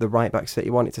wasn't the right back City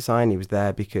wanted to sign, he was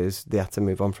there because they had to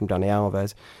move on from Dani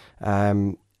Alves.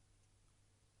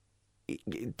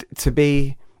 To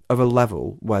be of a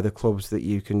level where the clubs that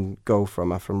you can go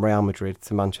from are from Real Madrid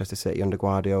to Manchester City under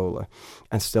Guardiola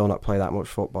and still not play that much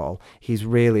football, he's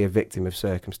really a victim of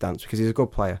circumstance because he's a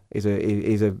good player. He's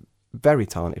a very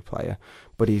talented player,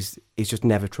 but he's just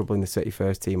never troubling the City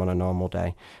first team on a normal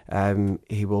day.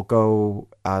 He will go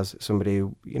as somebody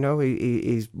who,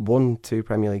 he's won 2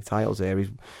 Premier League titles here,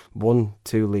 he's won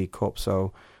 2 League Cups,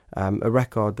 so a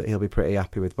record that he'll be pretty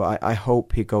happy with. But I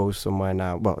hope he goes somewhere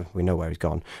now. Well, we know where he's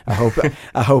gone.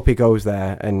 I hope he goes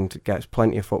there and gets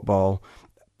plenty of football.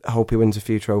 I hope he wins a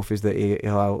few trophies that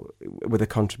he'll with a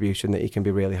contribution that he can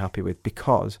be really happy with,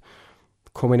 because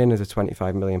coming in as a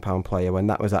 £25 million player when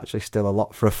that was actually still a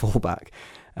lot for a fullback,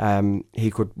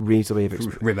 he could reasonably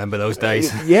have remember those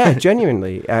days. Yeah,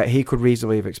 genuinely, he could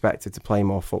reasonably have expected to play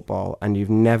more football, and you've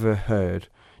never heard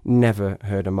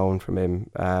a moan from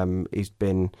him. He's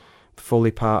been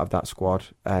fully part of that squad,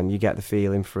 and you get the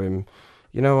feeling from,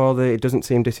 it doesn't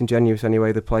seem disingenuous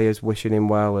anyway, the players wishing him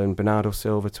well, and Bernardo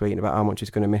Silva tweeting about how much he's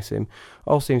going to miss him.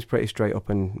 All seems pretty straight up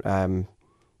and,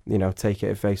 take it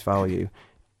at face value.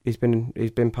 He's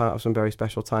been part of some very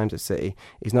special times at City.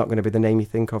 He's not going to be the name you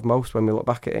think of most when we look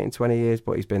back at it in 20 years,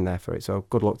 but he's been there for it, so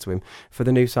good luck to him. For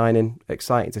the new signing,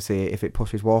 excited to see it. If it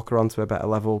pushes Walker onto a better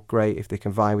level, great. If they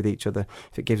can vie with each other,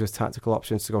 if it gives us tactical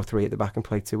options to go 3 at the back and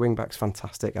play 2 wing-backs,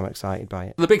 fantastic. I'm excited by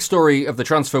it. The big story of the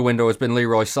transfer window has been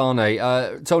Leroy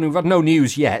Sané. Tony, we've had no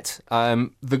news yet.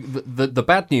 The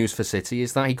bad news for City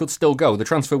is that he could still go. The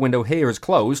transfer window here is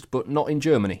closed, but not in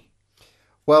Germany.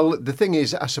 Well, the thing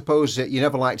is, I suppose that you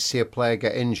never like to see a player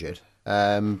get injured.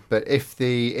 But if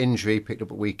the injury picked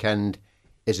up at weekend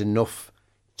is enough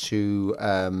to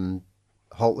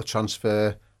halt the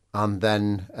transfer, and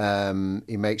then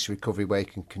he makes a recovery where he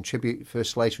can contribute for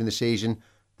us later in the season,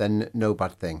 then no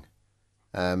bad thing.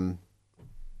 Are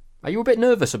you a bit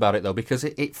nervous about it though? Because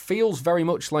it feels very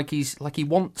much like he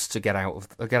wants to get out of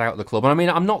the club. And I mean,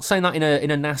 I'm not saying that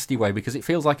in a nasty way, because it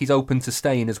feels like he's open to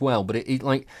staying as well. But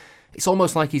it's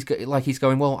almost like he's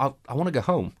going, well, I want to go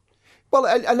home. Well,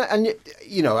 and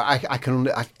I can.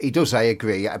 He does. I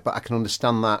agree, but I can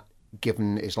understand that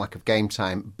given his lack of game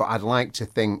time. But I'd like to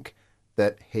think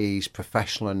that he's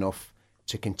professional enough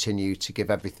to continue to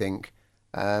give everything,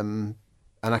 and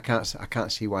I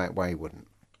can't see why he wouldn't.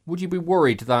 Would you be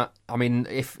worried that, I mean,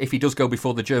 if he does go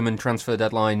before the German transfer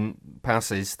deadline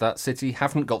passes, that City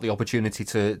haven't got the opportunity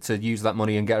to use that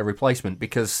money and get a replacement?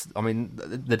 Because, I mean,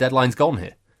 the deadline's gone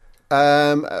here.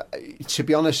 To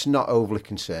be honest, not overly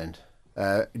concerned.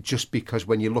 Just because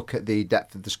when you look at the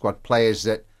depth of the squad, players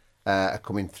that are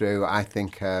coming through, I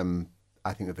think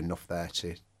there's enough there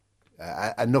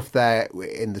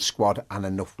in the squad, and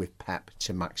enough with Pep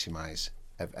to maximise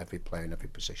every player in every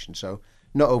position. So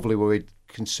not overly worried,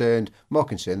 more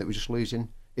concerned that we're just losing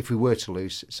if we were to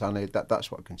lose Sané,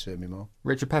 that's what concerned me more.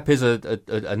 Richard, Pep is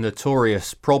a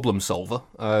notorious problem solver.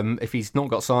 If he's not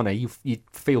got Sané, you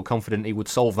feel confident he would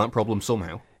solve that problem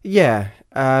somehow. Yeah.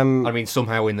 I mean,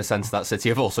 somehow in the sense that City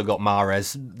have also got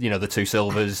Mahrez, the two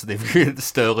Silvers, they've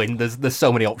Sterling. There's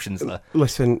so many options there.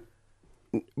 Listen,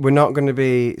 we're not going to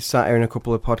be sat here in a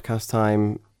couple of podcast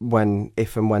time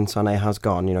if and when Sané has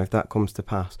gone, if that comes to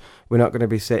pass. We're not going to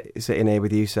be sitting here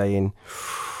with you saying,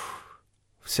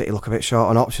 City look a bit short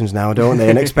on options now, don't they?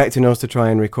 And expecting us to try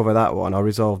and recover that one or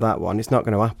resolve that one. It's not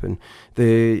going to happen.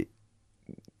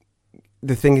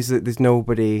 The thing is that there's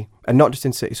nobody, and not just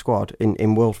in City squad,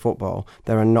 in world football,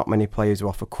 there are not many players who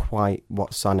offer quite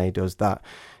what Sané does. That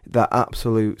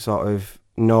absolute sort of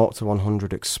 0 to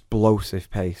 100 explosive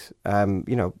pace.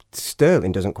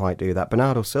 Sterling doesn't quite do that.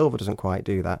 Bernardo Silva doesn't quite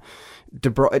do that. De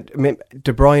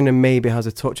Bruyne maybe has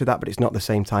a touch of that, but it's not the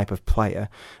same type of player.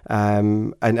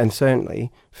 And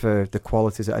certainly for the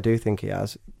qualities that I do think he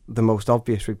has, the most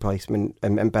obvious replacement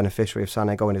and beneficiary of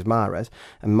Sané going is Mahrez,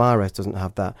 and Mahrez doesn't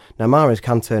have that. Now Mahrez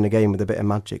can turn a game with a bit of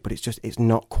magic, but it's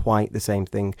not quite the same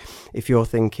thing. If you're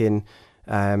thinking,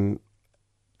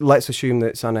 let's assume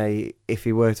that Sané, if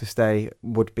he were to stay,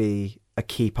 would be a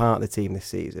key part of the team this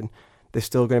season. There's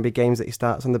still going to be games that he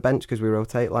starts on the bench because we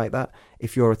rotate like that.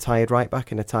 If you're a tired right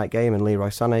back in a tight game and Leroy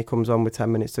Sané comes on with 10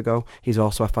 minutes to go, he's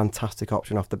also a fantastic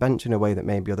option off the bench in a way that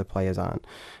maybe other players aren't.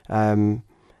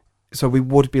 So we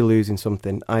would be losing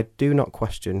something. I do not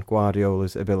question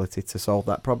Guardiola's ability to solve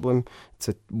that problem,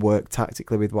 to work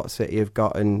tactically with what City have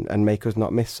got and make us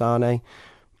not miss Sané.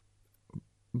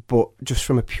 But just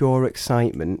from a pure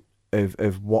excitement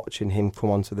of watching him come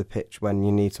onto the pitch when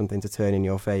you need something to turn in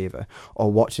your favour,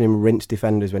 or watching him rinse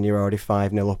defenders when you're already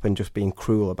 5-0 up and just being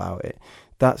cruel about it,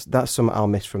 that's something I'll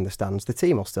miss from the stands. The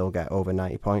team will still get over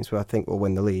 90 points, so I think we'll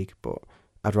win the league, but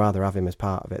I'd rather have him as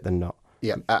part of it than not.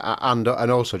 Yeah, and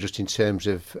also just in terms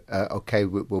of,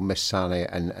 we'll miss Sané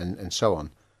and so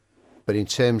on, but in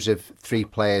terms of 3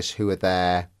 players who are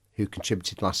there, who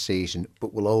contributed last season,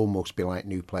 but will almost be like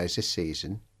new players this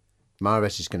season,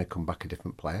 Mahrez is going to come back a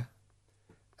different player.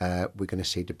 We're going to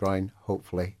see De Bruyne,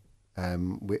 hopefully,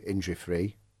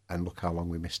 injury-free, and look how long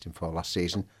we missed him for last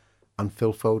season. And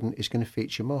Phil Foden is going to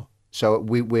feature more. So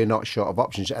we're not short of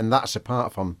options, and that's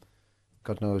apart from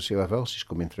God knows whoever else is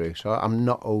coming through. So I'm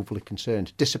not overly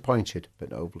concerned. Disappointed, but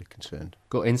not overly concerned.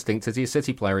 Got instinct. Is he a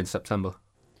City player in September?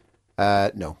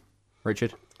 No.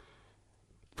 Richard?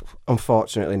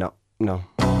 Unfortunately not, no.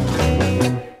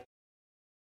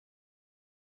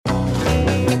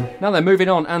 Now then, moving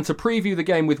on, and to preview the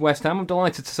game with West Ham, I'm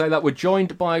delighted to say that we're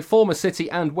joined by former City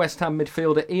and West Ham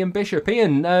midfielder Ian Bishop.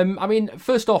 Ian,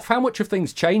 first off, how much have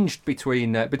things changed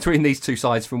between these two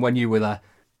sides from when you were there?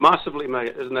 Massively,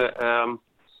 mate, isn't it?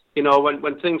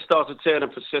 When things started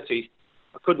turning for City,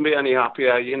 I couldn't be any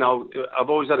happier. I've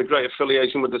always had a great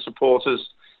affiliation with the supporters,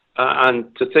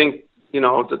 and to think,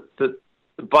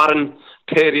 the barren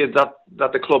period that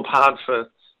the club had for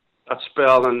that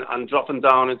spell and dropping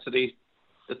down into the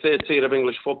third tier of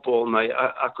English football, mate,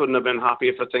 I couldn't have been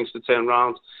happier for things to turn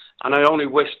round. And I only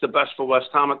wished the best for West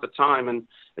Ham at the time, and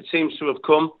it seems to have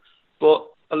come, but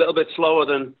a little bit slower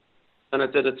than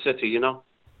it did at City,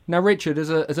 Now, Richard, as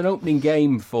an opening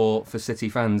game for City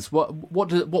fans,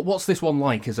 what's this one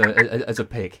like as a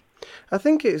pick? I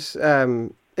think it's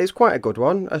quite a good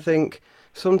one. I think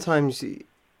sometimes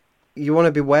you want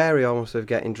to be wary almost of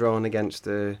getting drawn against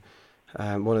one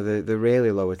of the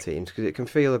really lower teams, because it can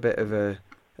feel a bit of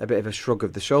a shrug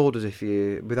of the shoulders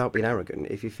without being arrogant.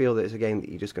 If you feel that it's a game that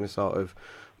you're just going to sort of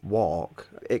walk,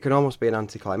 it can almost be an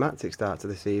anticlimactic start to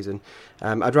the season.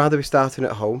 I'd rather be starting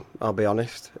at home, I'll be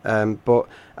honest. But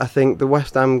I think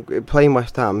playing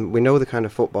West Ham, we know the kind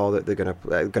of football that they're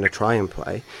going to try and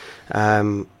play.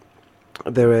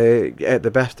 They're at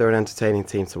the best, they're an entertaining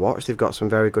team to watch. They've got some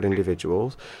very good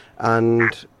individuals,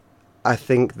 and I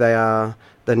think they're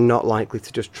not likely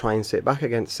to just try and sit back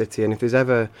against City. And if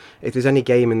there's any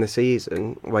game in the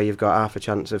season where you've got half a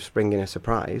chance of springing a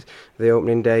surprise, the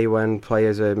opening day when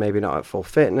players are maybe not at full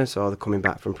fitness or they're coming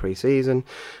back from pre-season.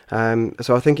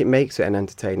 So I think it makes it an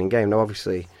entertaining game. Now,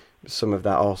 obviously, some of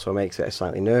that also makes it a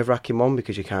slightly nerve-wracking one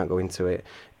because you can't go into it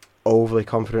overly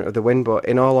confident of the win, but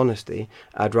in all honesty,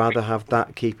 I'd rather have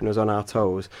that keeping us on our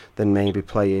toes than maybe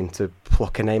playing to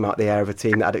pluck a name out of the air of a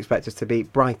team that I'd expect us to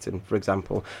beat. Brighton, for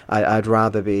example. I'd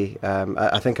rather be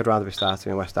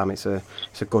starting in West Ham. It's a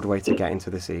good way to get into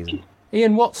the season.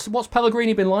 Ian, what's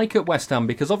Pellegrini been like at West Ham?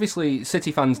 Because obviously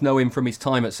City fans know him from his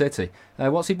time at City.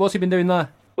 What's he been doing there?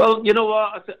 Well, you know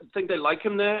what? I think they like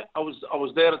him there. I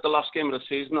was there at the last game of the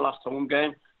season, the last home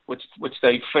game, which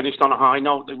they finished on a high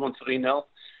note. They won 3-0.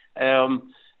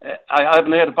 I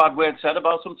haven't heard a bad word said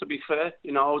about him, to be fair.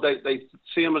 You know, they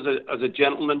see him as a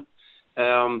gentleman.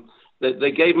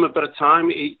 They gave him a bit of time.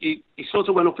 He sort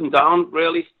of went up and down,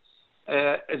 really.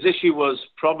 His issue was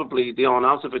probably the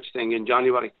Arnautovic thing in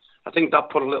January. I think that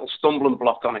put a little stumbling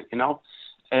block on it, you know.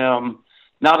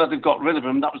 Now that they've got rid of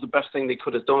him, that was the best thing they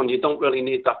could have done. You don't really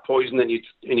need that poison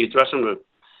in your dressing room.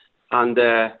 And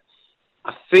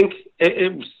I think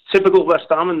it was typical West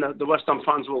Ham, and the West Ham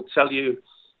fans will tell you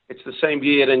it's the same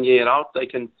year in, year out. They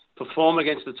can perform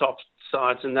against the top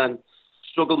sides and then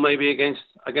struggle maybe against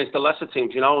the lesser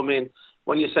teams. You know, I mean,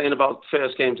 when you're saying about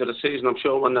first games of the season, I'm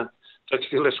sure when the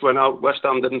fixture list went out, West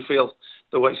Ham didn't feel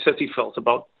the way City felt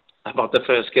about the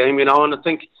first game, you know. And I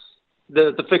think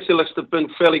the fixture list have been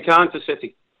fairly kind to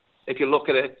City. If you look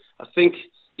at it, I think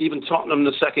even Tottenham,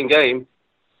 the second game,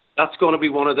 that's going to be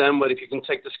one of them where if you can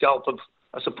take the scalp of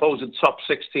a supposed top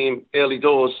 6 team early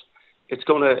doors, it's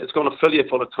going to fill you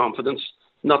full of confidence.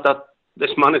 Not that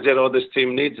this manager or this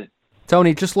team needs it.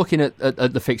 Tony, just looking at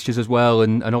the fixtures as well,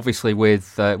 and obviously with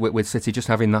City just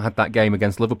having had that game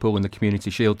against Liverpool in the Community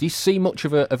Shield, do you see much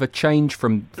of a change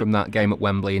from that game at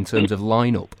Wembley in terms of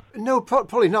lineup? No,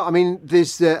 probably not. I mean,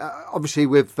 there's obviously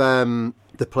with the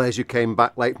players who came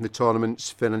back late from the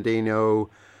tournaments, Fernandinho,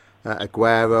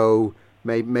 Aguero,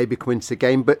 maybe come into the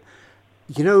game, but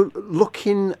you know,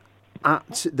 looking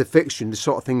at the fixture and the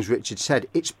sort of things Richard said,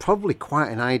 it's probably quite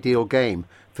an ideal game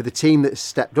for the team that's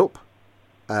stepped up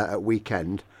at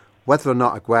weekend. Whether or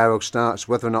not Aguero starts,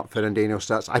 whether or not Fernandinho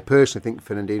starts, I personally think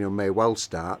Fernandinho may well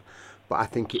start, but I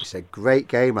think it's a great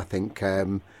game. I think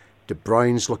De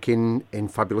Bruyne's looking in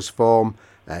fabulous form,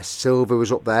 Silva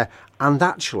was up there, and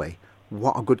actually,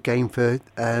 what a good game for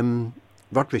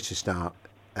Rodri to start,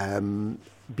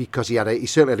 because he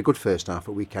certainly had a good first half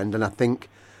at weekend, and I think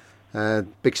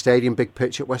big stadium, big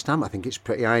pitch at West Ham, I think it's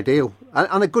pretty ideal,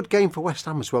 and a good game for West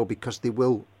Ham as well, because they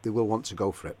will want to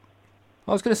go for it.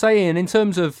 I was going to say, Ian, in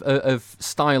terms of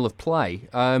style of play,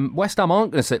 West Ham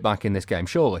aren't going to sit back in this game,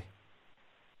 surely?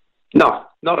 No,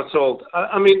 not at all.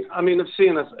 I mean, I've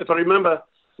seen it. If I remember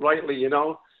rightly, you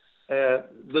know,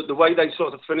 the way they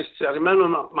sort of finished. I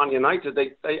remember Man United.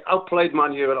 They outplayed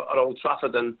Man U at Old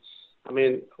Trafford, and I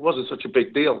mean, it wasn't such a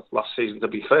big deal last season, to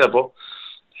be fair. But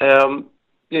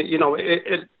you know,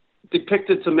 it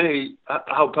depicted to me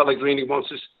how Pellegrini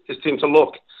wants his team to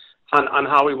look, and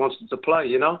how he wants them to play.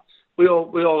 You know. We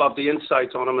all have the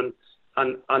insight on him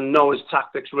and know his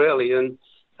tactics really, and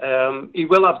he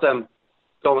will have them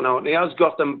going out, and he has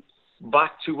got them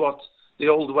back to what the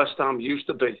old West Ham used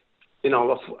to be, you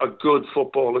know, a good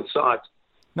footballing side.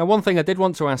 Now, one thing I did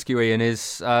want to ask you, Ian,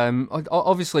 is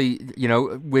obviously, you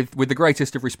know, with the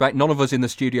greatest of respect, none of us in the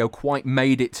studio quite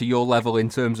made it to your level in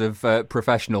terms of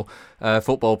professional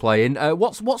football playing.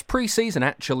 What's pre-season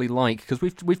actually like? Because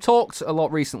we've talked a lot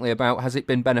recently about, has it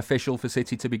been beneficial for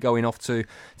City to be going off to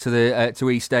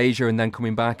East Asia and then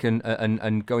coming back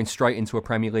and going straight into a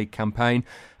Premier League campaign?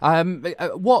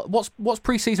 What's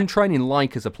pre-season training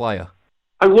like as a player?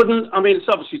 I mean, it's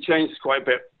obviously changed quite a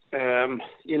bit.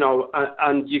 You know,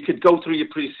 and you could go through your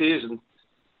pre-season,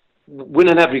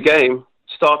 winning every game,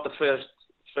 start the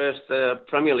first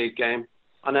Premier League game,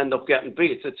 and end up getting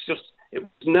beat. It was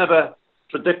never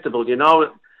predictable, you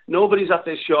know. Nobody's at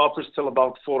their sharpest till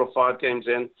about 4 or 5 games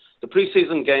in. The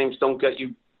pre-season games don't get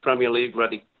you Premier League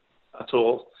ready at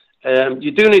all.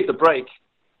 You do need the break.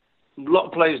 A lot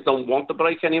of players don't want the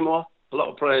break anymore. A lot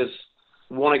of players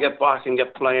want to get back and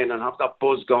get playing and have that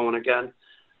buzz going again.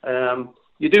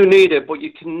 You do need it, but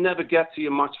you can never get to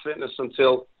your match fitness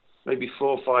until maybe 4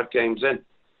 or 5 games in.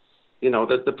 You know,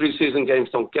 the pre-season games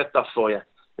don't get that for you.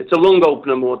 It's a lung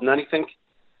opener more than anything.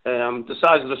 The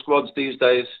size of the squads these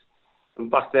days, and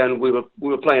back then we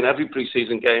were playing every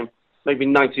pre-season game, maybe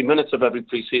 90 minutes of every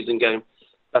pre-season game.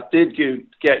 That did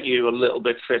get you a little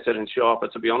bit fitter and sharper,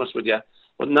 to be honest with you.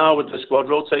 But now with the squad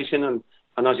rotation and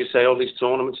as you say, all these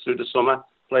tournaments through the summer,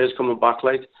 players coming back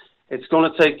late, it's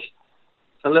going to take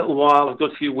a little while, a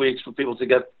good few weeks for people to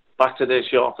get back to their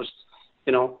sharpest.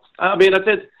 You know, I mean, I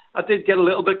did get a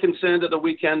little bit concerned at the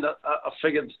weekend. I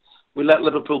figured we let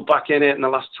Liverpool back in it in the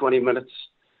last 20 minutes.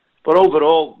 But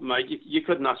overall, mate, you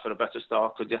couldn't ask for a better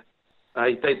start, could you?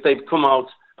 They've come out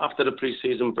after the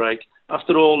pre-season break,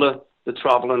 after all the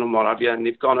travelling and what have you, and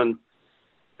they've gone and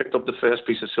picked up the first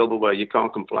piece of silverware. You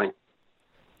can't complain.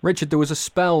 Richard, there was a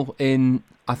spell in,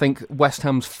 I think, West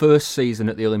Ham's first season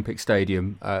at the Olympic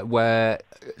Stadium where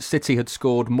City had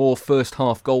scored more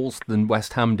first-half goals than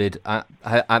West Ham did at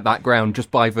that ground,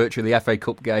 just by virtue of the FA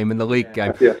Cup game and the league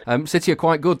game. Yeah. City are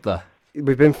quite good there.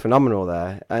 We've been phenomenal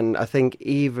there, and I think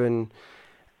even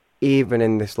even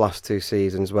in this last 2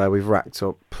 seasons where we've racked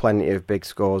up plenty of big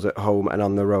scores at home and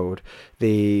on the road,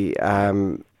 the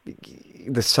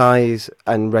size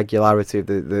and regularity of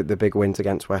the big wins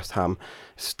against West Ham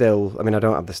still, I mean, I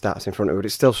don't have the stats in front of it, but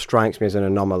it still strikes me as an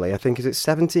anomaly. I think, is it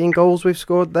 17 goals we've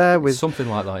scored there? With something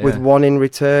like that, yeah. With 1 in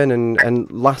return,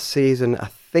 and last season, I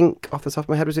think, off the top of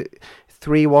my head, was it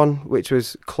 3-1, which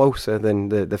was closer than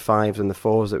the 5s and the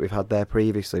 4s that we've had there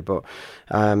previously. But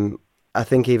I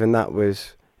think even that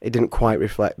it didn't quite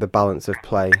reflect the balance of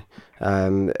play.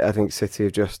 I think City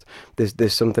have just,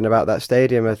 there's something about that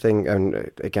stadium, I think,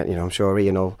 and again, I'm sure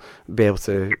Ian will be able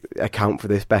to account for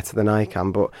this better than I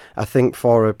can, but I think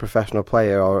for a professional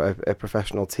player or a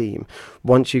professional team,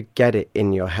 once you get it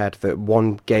in your head that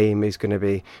one game is going to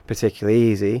be particularly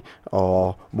easy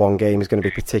or one game is going to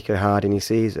be particularly hard in your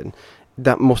season,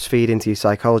 that must feed into your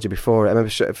psychology before. I remember,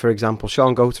 for example,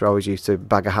 Sean Goater always used to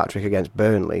bag a hat-trick against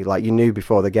Burnley. Like, you knew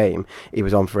before the game he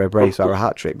was on for a brace or a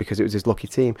hat-trick because it was his lucky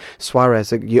team.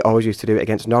 Suarez, you always used to do it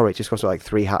against Norwich. He scored like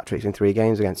 3 hat-tricks in 3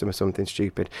 games against them or something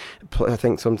stupid. I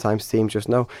think sometimes teams just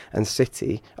know. And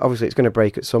City, obviously it's going to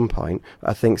break at some point.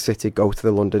 I think City go to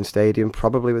the London Stadium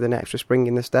probably with an extra spring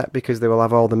in the step because they will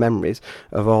have all the memories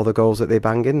of all the goals that they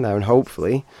bang in there. And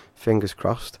hopefully, fingers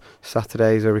crossed,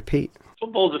 Saturday's a repeat.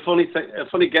 Football's a funny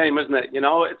game, isn't it?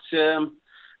 It's.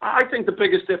 I think the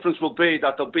biggest difference will be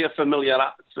that there'll be a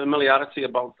familiarity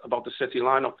about the City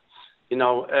lineup.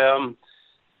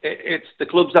 It's the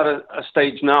clubs at a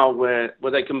stage now where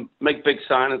they can make big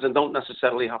signings and don't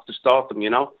necessarily have to start them.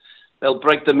 They'll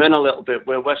break them in a little bit.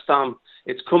 Where West Ham,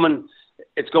 it's going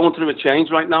through a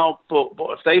change right now. But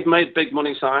if they've made big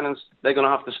money signings, they're going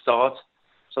to have to start.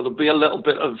 So there'll be a little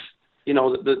bit of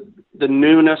the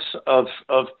newness of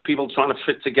people trying to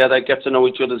fit together, get to know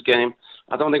each other's game.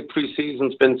 I don't think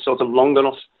pre-season's been sort of long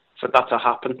enough for that to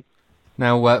happen.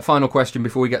 Now, final question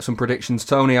before we get some predictions,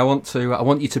 Tony. I want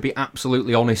you to be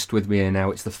absolutely honest with me here.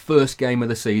 Now, it's the first game of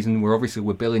the season. We're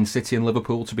billing City and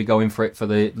Liverpool to be going for it for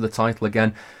the title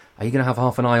again. Are you going to have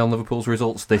half an eye on Liverpool's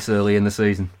results this early in the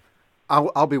season?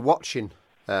 I'll be watching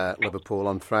Liverpool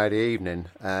on Friday evening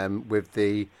with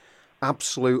the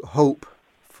absolute hope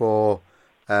for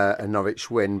a Norwich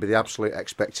win, but the absolute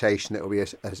expectation that it will be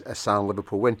a sound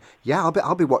Liverpool win. Yeah,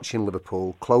 I'll be watching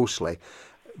Liverpool closely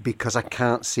because I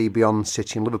can't see beyond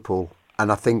City and Liverpool,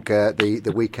 and I think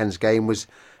the weekend's game was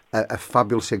a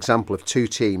fabulous example of 2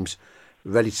 teams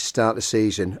ready to start the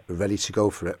season, ready to go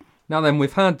for it. Now then,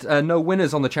 we've had no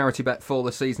winners on the charity bet for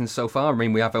the season so far. I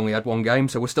mean, we have only had 1 game,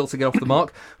 so we're still to get off the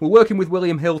mark. We're working with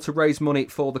William Hill to raise money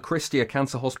for the Christia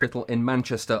Cancer Hospital in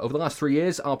Manchester. Over the last 3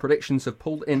 years, our predictions have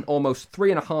pulled in almost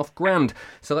 $3,500.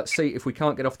 So let's see if we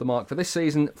can't get off the mark for this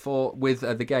season with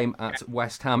the game at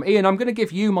West Ham. Ian, I'm going to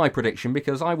give you my prediction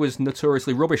because I was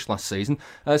notoriously rubbish last season.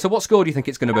 So what score do you think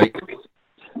it's going to be?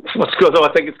 What score do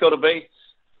I think it's going to be?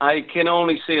 I can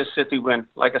only see a City win.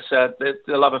 Like I said,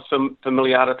 they'll have a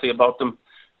familiarity about them.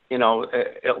 It'll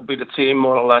be the team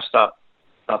more or less that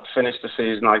finish the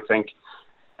season, I think.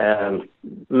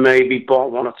 Maybe bought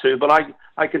 1 or 2, but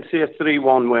I can see a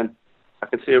 3-1 win. I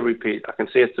can see a repeat. I can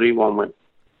see a 3-1 win.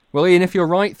 Well, Ian, if you're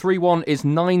right, 3-1 is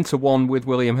 9-1 with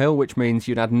William Hill, which means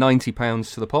you'd add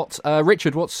 £90 to the pot.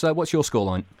 Richard, what's your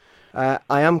scoreline?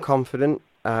 I am confident.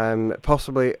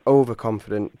 Possibly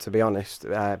overconfident, to be honest,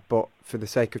 but for the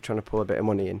sake of trying to pull a bit of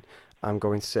money in, I'm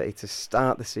going City to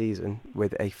start the season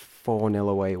with a 4-0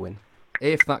 away win.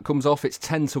 If that comes off, it's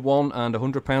 10-1 and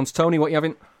 £100. Tony, what are you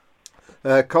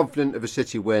having? Confident of a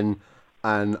City win,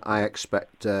 and I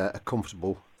expect a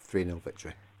comfortable 3-0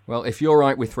 victory. Well, if you're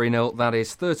right with 3-0, that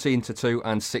is 13-2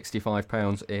 and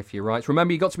 £65 if you're right.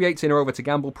 Remember, you've got to be 18 or over to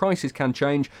gamble. Prices can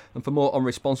change. And for more on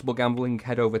responsible gambling,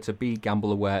 head over to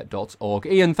begambleaware.org.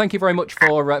 Ian, thank you very much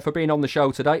for being on the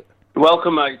show today. You're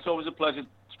welcome, mate. It's always a pleasure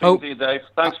speaking to you, Dave.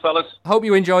 Thanks, fellas. Hope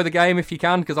you enjoy the game if you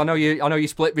can, because I know you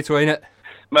split between it.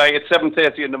 Mate, it's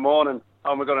 7:30 in the morning.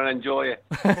 Oh, we're going to enjoy it.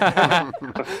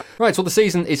 Right, so the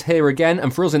season is here again,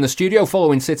 and for us in the studio,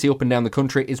 following City up and down the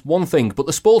country is one thing, but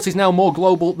the sport is now more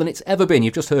global than it's ever been.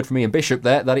 You've just heard from Ian Bishop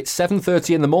there that it's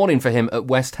 7:30 in the morning for him at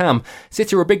West Ham.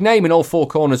 City are a big name in all 4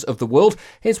 corners of the world.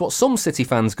 Here's what some City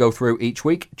fans go through each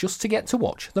week just to get to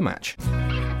watch the match.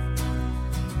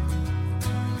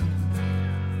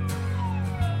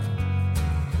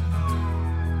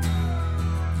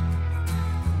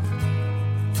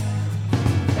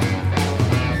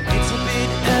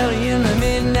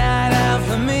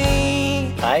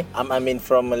 Hi, I'm Amin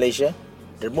from Malaysia.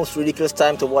 The most ridiculous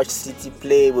time to watch City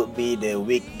play would be the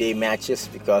weekday matches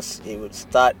because it would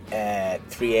start at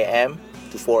 3 a.m.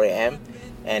 to 4 a.m.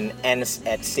 and ends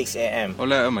at 6 a.m.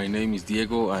 Hola, my name is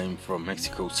Diego. I'm from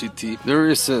Mexico City. There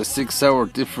is a 6-hour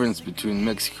difference between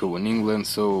Mexico and England,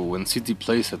 so when City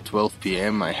plays at 12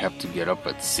 p.m. I have to get up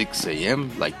at 6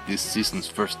 a.m. like this season's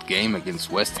first game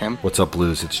against West Ham. What's up,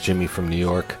 Blues? It's Jimmy from New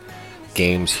York.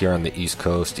 Games here on the East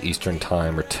Coast, Eastern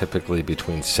Time, are typically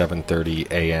between 7:30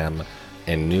 a.m.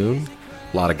 and noon.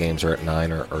 A lot of games are at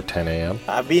 9 or 10 a.m.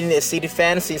 I've been a City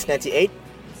fan since 98.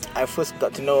 I first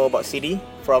got to know about City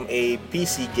from a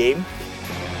PC game.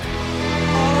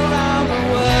 All around the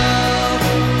world,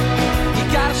 you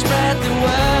gotta spread the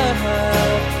word.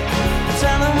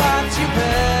 Tell them what you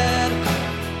heard.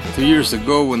 2 years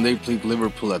ago, when they played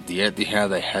Liverpool at the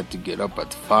Etihad, I had to get up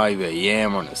at 5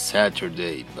 a.m. on a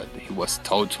Saturday, but it was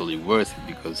totally worth it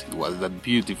because it was that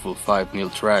beautiful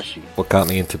 5-0 thrashing. What got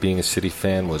me into being a City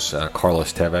fan was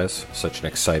Carlos Tevez, such an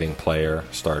exciting player.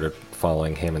 Started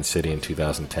following him in City in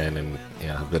 2010, and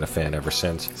I've been a fan ever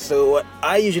since. So what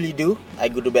I usually do, I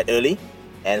go to bed early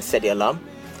and set the alarm.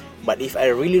 But if I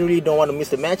really don't want to miss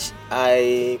the match,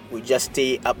 I would just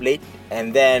stay up late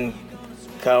and then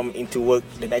come into work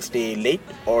the next day late,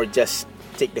 or just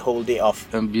take the whole day off.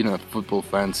 I've been a football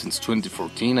fan since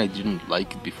 2014. I didn't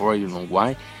like it before, I don't know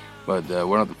why. But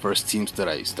one of the first teams that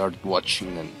I started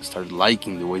watching and started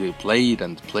liking the way they played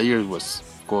and the players was,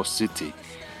 of course, City.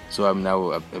 So I'm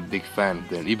now a big fan,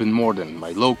 even more than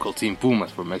my local team,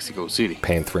 Pumas, from Mexico City.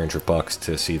 Paying $300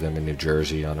 to see them in New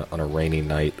Jersey on a rainy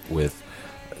night with,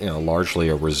 largely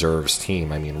a reserves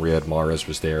team. I mean, Riyad Mahrez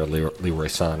was there, Leroy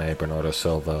Sané, Bernardo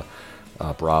Silva,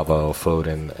 Bravo,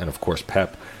 Foden, and of course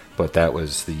Pep. But that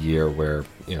was the year where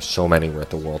so many were at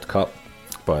the World Cup.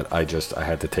 But I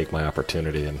had to take my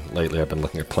opportunity, and lately I've been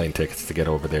looking at plane tickets to get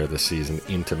over there this season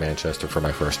into Manchester for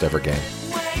my first ever game.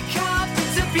 Wake up,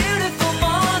 it's a beautiful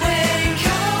morning.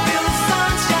 Feel the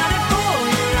sun shining for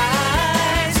your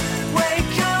eyes.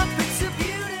 Wake up, it's a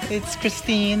beautiful... It's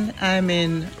Christine. I'm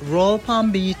in Royal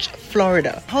Palm Beach,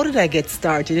 Florida. How did I get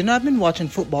started? I've been watching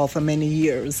football for many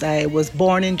years. I was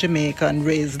born in Jamaica and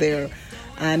raised there.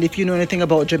 And if you know anything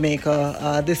about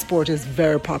Jamaica, this sport is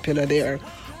very popular there.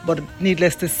 But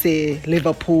needless to say,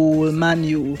 Liverpool, Man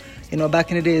U, back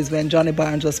in the days when Johnny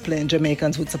Barnes was playing,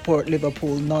 Jamaicans would support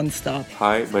Liverpool non-stop.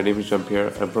 Hi, my name is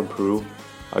Jean-Pierre. I'm from Peru.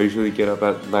 I usually get up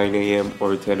at 9 a.m.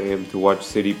 or 10 a.m. to watch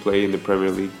City play in the Premier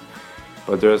League.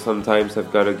 But there are some times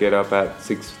I've got to get up at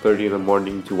 6:30 in the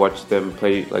morning to watch them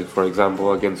play, like for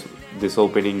example against this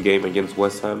opening game against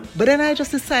West Ham. But then I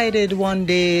just decided one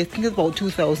day, I think it's about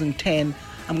 2010,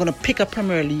 I'm going to pick a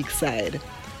Premier League side.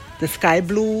 The Sky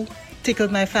Blue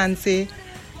tickled my fancy,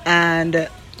 and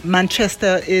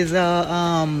Manchester is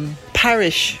a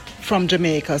parish from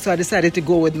Jamaica, so I decided to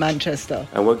go with Manchester.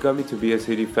 And what got me to be a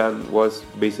City fan was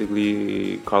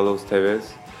basically Carlos Tevez.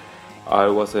 I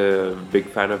was a big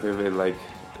fan of him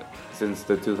since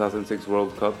the 2006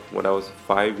 World Cup when I was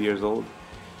 5 years old.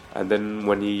 And then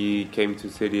when he came to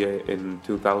City in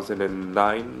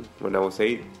 2009, when I was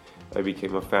 8, I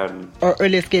became a fan. Our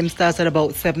earliest game starts at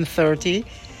about 7:30.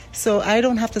 So I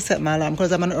don't have to set my alarm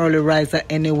because I'm an early riser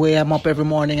anyway. I'm up every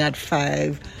morning at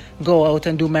 5, go out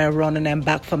and do my run, and then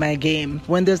back for my game.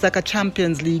 When there's like a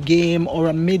Champions League game or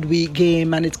a midweek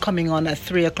game and it's coming on at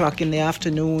 3 o'clock in the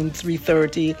afternoon,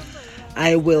 3:30,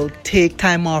 I will take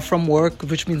time off from work,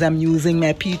 which means I'm using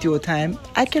my PTO time.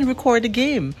 I can record a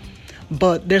game.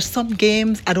 But there's some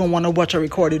games I don't want to watch a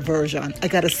recorded version. I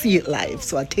got to see it live,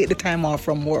 so I take the time off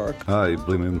from work. Hi,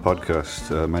 Blue Moon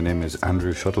Podcast. My name is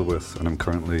Andrew Shuttleworth, and I'm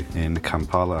currently in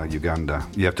Kampala, Uganda.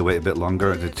 You have to wait a bit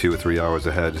longer, 2 or 3 hours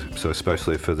ahead, so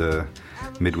especially for the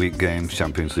midweek games,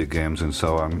 Champions League games, and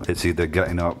so on. It's either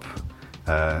getting up,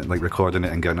 recording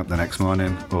it and getting up the next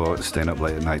morning, or staying up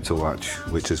late at night to watch,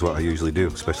 which is what I usually do,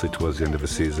 especially towards the end of a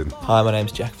season. Hi, my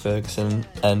name's Jack Ferguson,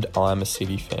 and I'm a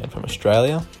City fan from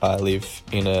Australia. I live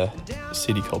in a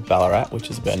city called Ballarat, which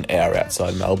is about an hour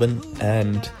outside Melbourne,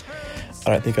 and I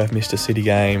don't think I've missed a City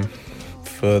game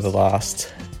for the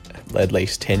last at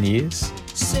least 10 years.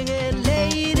 Singing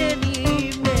late in the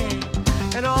evening,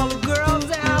 and all the girls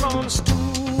out on the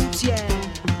stoops, yeah.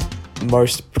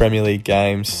 Most Premier League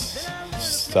games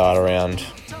start around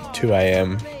 2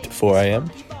 a.m. to 4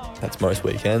 a.m. That's most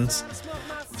weekends.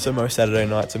 So most Saturday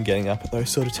nights I'm getting up at those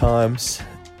sort of times.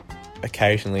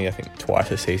 Occasionally, I think twice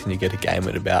a season, you get a game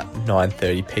at about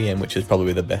 9:30 p.m, which is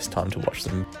probably the best time to watch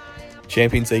them.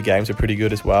 Champions League games are pretty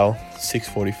good as well,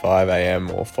 6:45 a.m.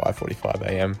 or 5:45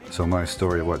 a.m. So my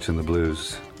story of watching the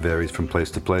Blues varies from place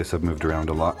to place. I've moved around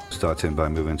a lot, starting by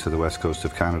moving to the west coast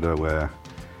of Canada, where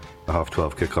the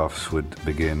 12:30 kickoffs would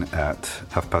begin at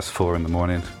 4:30 in the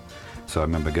morning. So I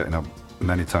remember getting up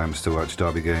many times to watch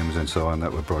derby games and so on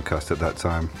that were broadcast at that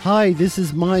time. Hi, this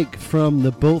is Mike from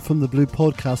the Bolt from the Blue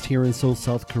podcast here in Seoul,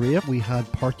 South Korea. We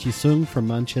had Park Ji-sung from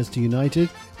Manchester United.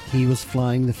 He was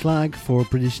flying the flag for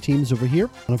British teams over here.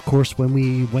 And of course, when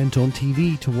we went on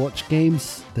TV to watch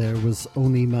games, there was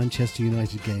only Manchester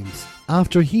United games.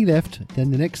 After he left,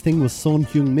 then the next thing was Son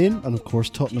Heung-min, and of course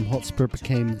Tottenham Hotspur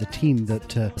became the team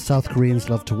that South Koreans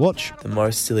love to watch. The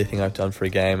most silly thing I've done for a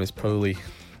game is probably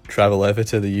travel over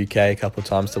to the UK a couple of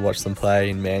times to watch them play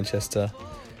in Manchester.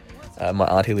 My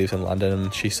auntie lives in London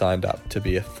and she signed up to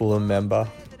be a Fulham member,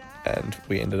 and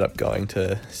we ended up going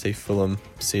to see Fulham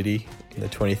City in the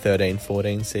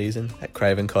 2013-14 season at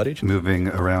Craven Cottage. Moving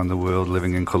around the world,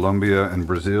 living in Colombia and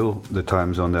Brazil, the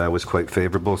time zone there was quite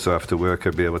favourable, so after work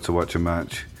I'd be able to watch a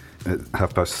match at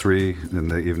 3:30 in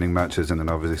the evening matches, and then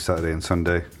obviously Saturday and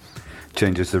Sunday.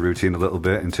 Changes the routine a little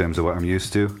bit in terms of what I'm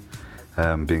used to.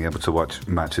 Being able to watch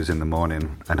matches in the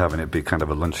morning and having it be kind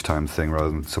of a lunchtime thing rather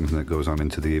than something that goes on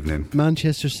into the evening.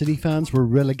 Manchester City fans were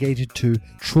relegated to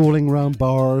trolling around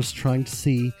bars trying to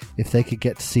see if they could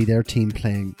get to see their team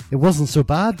playing. It wasn't so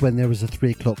bad when there was a 3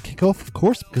 o'clock kickoff, of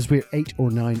course, because we're 8 or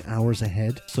 9 hours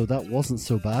ahead, so that wasn't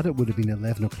so bad. It would have been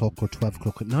 11 o'clock or 12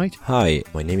 o'clock at night. Hi,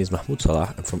 my name is Mahmoud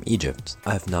Salah. I'm from Egypt.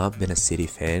 I have not been a City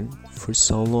fan for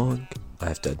so long, I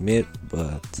have to admit,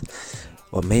 but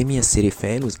what made me a City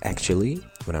fan was actually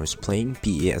when I was playing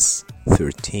PES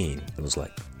 13. It was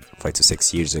like 5 to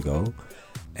 6 years ago.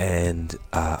 And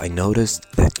I noticed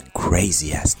that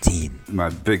crazy-ass team.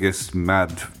 My biggest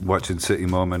mad watching City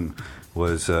moment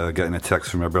was getting a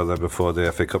text from my brother before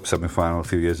the FA Cup semi-final a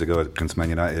few years ago against Man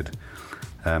United,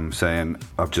 saying,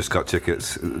 I've just got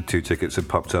tickets. 2 tickets had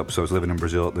popped up, so I was living in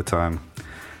Brazil at the time.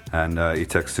 And he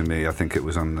texted me, I think it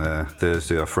was on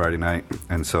Thursday or Friday night,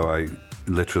 and so I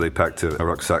literally packed a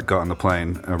rucksack, got on the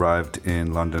plane, arrived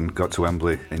in London, got to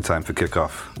Wembley in time for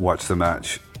kickoff, watched the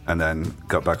match, and then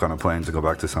got back on a plane to go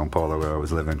back to Sao Paulo where I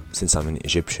was living. Since I'm an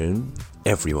Egyptian,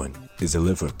 everyone is a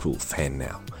Liverpool fan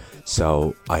now.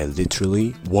 So I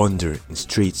literally wander in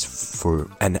streets for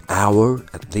an hour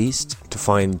at least to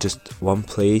find just one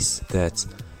place that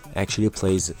actually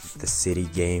plays the City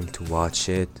game to watch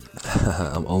it.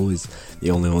 I'm always the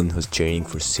only one who's cheering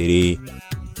for City.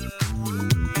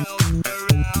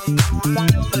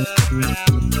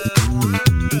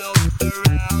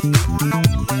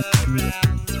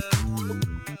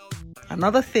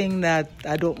 Another thing that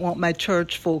I don't want my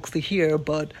church folks to hear,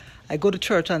 but I go to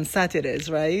church on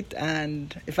Saturdays, right?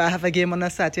 And if I have a game on a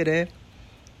Saturday,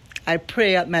 I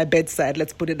pray at my bedside,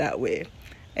 let's put it that way.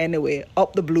 Anyway,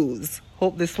 up the Blues.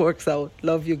 Hope this works out.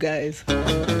 Love you guys.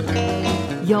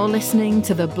 You're listening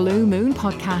to the Blue Moon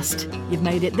podcast. You've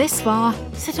made it this far,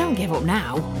 so don't give up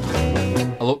now.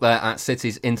 A look there at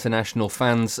City's international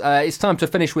fans. It's time to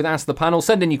finish with Ask the Panel.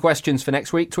 Send in your questions for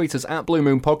next week. Tweet us at Blue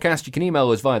Moon Podcast. You can email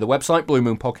us via the website,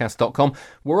 bluemoonpodcast.com.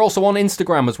 We're also on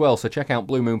Instagram as well, so check out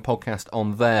Blue Moon Podcast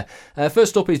on there.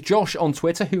 First up is Josh on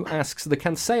Twitter, who asks, the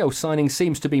Cancelo signing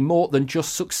seems to be more than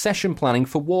just succession planning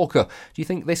for Walker. Do you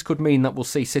think this could mean that we'll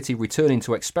see City returning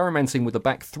to experimenting with the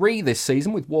back three this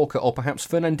season, with Walker or perhaps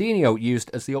Fernandinho used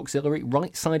as the auxiliary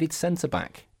right-sided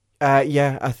centre-back?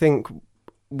 Yeah, I think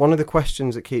one of the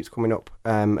questions that keeps coming up,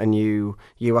 and you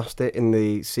asked it in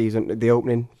the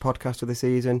opening podcast of the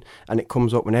season, and it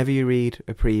comes up whenever you read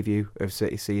a preview of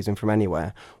City's season from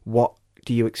anywhere. What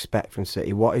do you expect from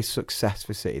City? What is success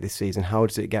for City this season? How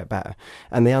does it get better?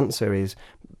 And the answer is,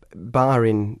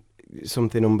 barring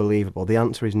something unbelievable, the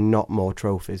answer is not more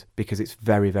trophies, because it's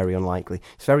very, very unlikely.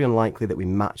 It's very unlikely that we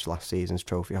match last season's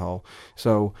trophy haul.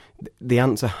 So the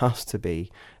answer has to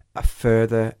be a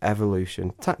further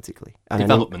evolution tactically. And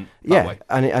development,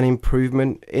 an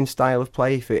improvement in style of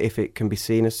play, if it can be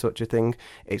seen as such a thing.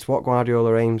 It's what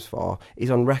Guardiola aims for.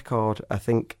 He's on record, I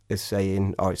think, as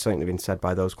saying, or it's certainly been said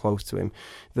by those close to him,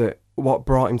 that what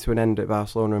brought him to an end at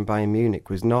Barcelona and Bayern Munich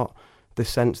was not the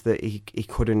sense that he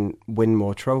couldn't win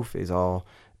more trophies, or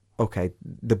okay,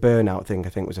 the burnout thing I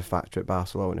think was a factor at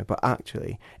Barcelona, but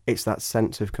actually it's that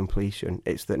sense of completion.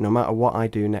 It's that no matter what I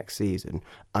do next season,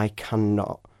 I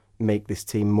cannot make this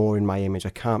team more in my image.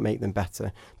 I can't make them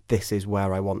better. This is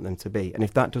where I want them to be. And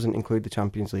if that doesn't include the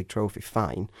Champions League trophy,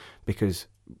 fine, because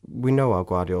we know how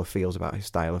Guardiola feels about his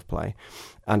style of play.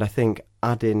 And I think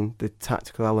adding the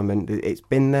tactical element, it's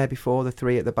been there before, the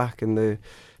three at the back and the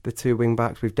two wing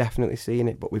backs. We've definitely seen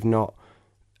it, but we've not,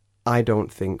 I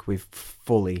don't think we've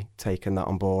fully taken that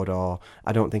on board, or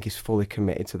I don't think he's fully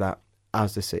committed to that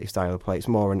as the City style of play. It's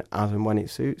more an as and when it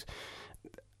suits.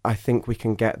 I think we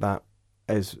can get that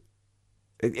as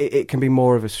it can be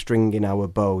more of a string in our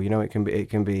bow. You know, it can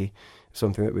be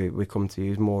something that we come to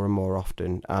use more and more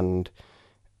often. And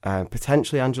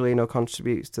Potentially Angelino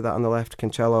contributes to that on the left.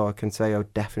 Cancelo or Cancelo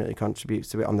definitely contributes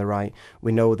to it on the right.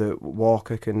 We know that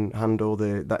Walker can handle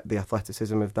the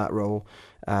athleticism of that role.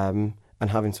 And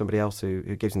having somebody else who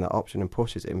gives him that option and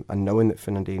pushes him, and knowing that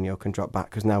Fernandinho can drop back,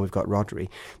 because now we've got Rodri.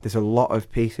 There's a lot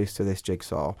of pieces to this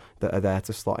jigsaw that are there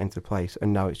to slot into place,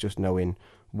 and now it's just knowing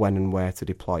when and where to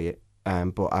deploy it.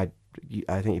 But I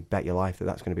think you bet your life that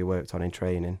that's going to be worked on in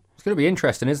training. It's going to be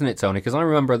interesting, isn't it, Tony? Because I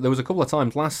remember there was a couple of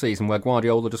times last season where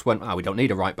Guardiola just went, we don't need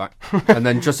a right back, and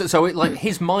then just so it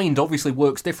his mind obviously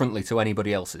works differently to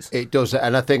anybody else's. It does,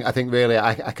 and I think really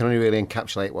I can only really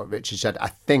encapsulate what Richard said. I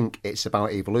think it's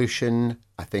about evolution.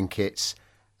 I think it's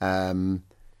some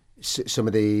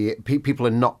of the people are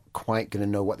not quite going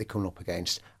to know what they're coming up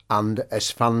against, and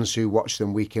as fans who watch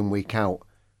them week in, week out,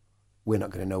 we're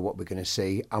not going to know what we're going to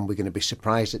see, and we're going to be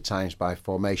surprised at times by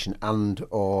formation and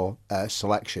or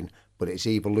selection, but it's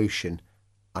evolution,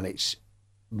 and it's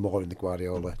more in the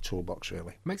Guardiola toolbox,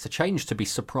 really. It makes a change to be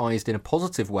surprised in a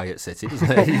positive way at City,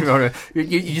 doesn't it?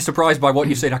 You're surprised by what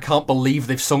you said. I can't believe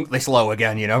they've sunk this low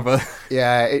again, But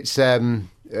yeah, it's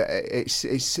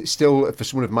still, for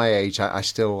someone of my age, I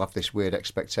still have this weird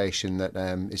expectation that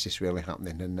is this really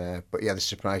happening? And but yeah, the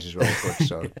surprises are all good.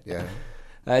 So yeah.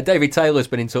 David Taylor's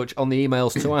been in touch on the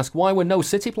emails to ask why were no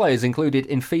City players included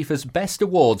in FIFA's best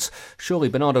awards? Surely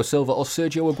Bernardo Silva or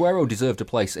Sergio Aguero deserved a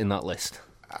place in that list.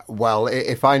 Well,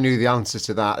 if I knew the answer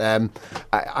to that,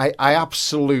 I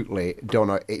absolutely don't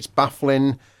know. It's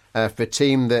baffling for a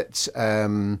team that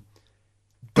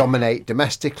dominate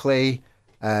domestically,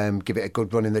 give it a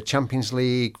good run in the Champions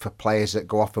League, for players that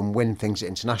go off and win things at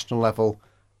international level.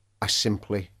 I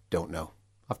simply don't know.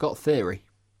 I've got a theory.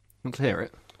 Let's hear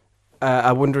it.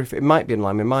 I wonder if it might be in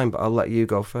line with mine, but I'll let you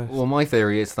go first. Well, my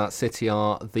theory is that City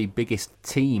are the biggest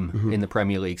team in the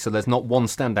Premier League, so there's not one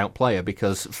standout player,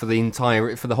 because for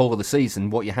the whole of the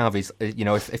season, what you have is,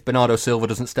 if Bernardo Silva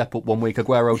doesn't step up one week,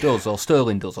 Aguero does, or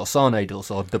Sterling does, or Sane does,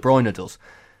 or De Bruyne does.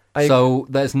 So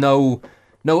there's no,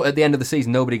 at the end of the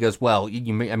season, nobody goes, well,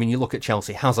 you look at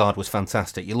Chelsea, Hazard was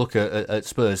fantastic. You look at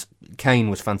Spurs,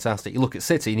 Kane was fantastic. You look at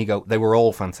City and you go, they were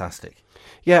all fantastic.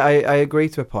 Yeah, I agree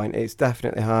to a point. It's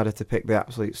definitely harder to pick the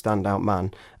absolute standout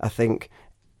man. I think,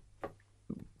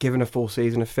 given a full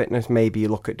season of fitness, maybe you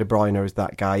look at De Bruyne as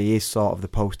that guy. He is sort of the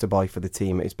poster boy for the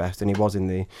team at his best, and he was in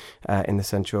the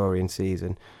Centurion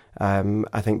season.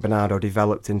 I think Bernardo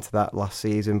developed into that last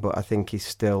season, but I think he's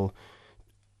still,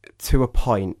 to a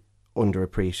point,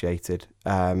 underappreciated.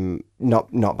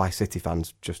 Not by City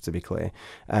fans, just to be clear.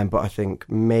 But I think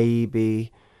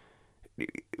maybe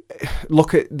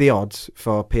look at the odds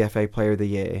for PFA Player of the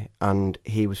Year, and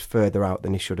he was further out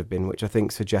than he should have been, which I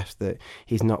think suggests that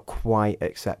he's not quite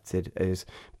accepted as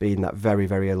being that very,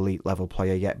 very elite level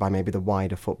player yet by maybe the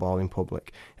wider footballing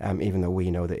public, even though we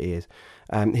know that he is.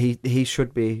 He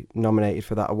should be nominated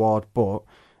for that award, but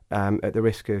at the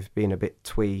risk of being a bit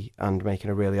twee and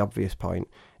making a really obvious point,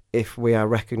 if we are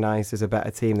recognised as a better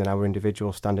team than our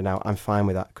individuals standing out, I'm fine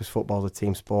with that, because football's a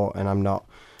team sport, and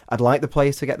I'd like the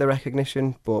players to get the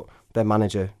recognition, but their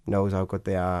manager knows how good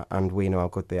they are, and we know how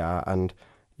good they are, and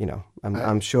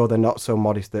I'm sure they're not so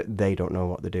modest that they don't know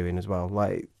what they're doing as well.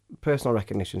 Like, personal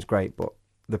recognition's great, but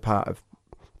they're part of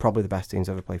probably the best teams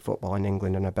ever played football in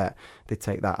England, and I bet they'd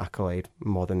take that accolade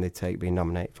more than they'd take being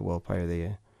nominated for World Player of the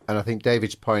Year. And I think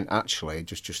David's point, actually,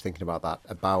 just thinking about that,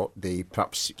 about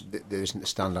perhaps there isn't a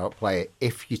standout player.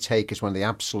 If you take as one of the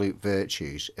absolute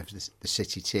virtues of the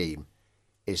City team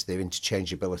is their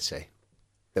interchangeability,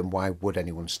 then why would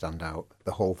anyone stand out?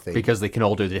 The whole thing, because they can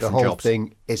all do different jobs. The whole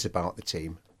thing is about the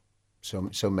team, so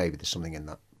maybe there's something in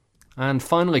that. And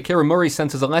finally, Kieran Murray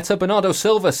sent us a letter. Bernardo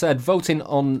Silva said voting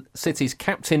on City's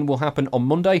captain will happen on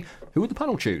Monday. Who would the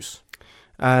panel choose?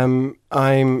 I'm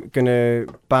going to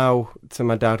bow to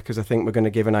my dad, because I think we're going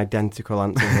to give an identical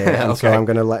answer here. And so I'm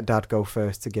going to let Dad go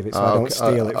first to give it, so I don't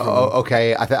steal it from him.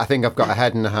 Okay, I think I've got a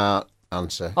head and a heart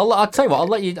answer. I'll tell you what, I'll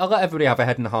let everybody have a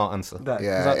head and a heart answer.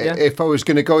 Yeah. If I was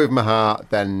going to go with my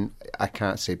heart, then I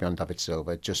can't see beyond David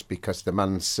Silva, just because the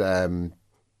man's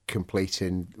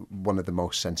completing one of the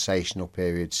most sensational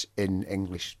periods in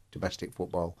English domestic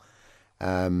football.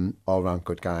 All round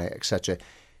good guy, etc.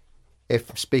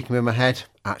 If speaking with my head,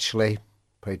 actually,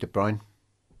 probably De Bruyne.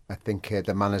 I think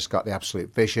the man has got the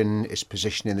absolute vision. His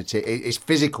position in the team, his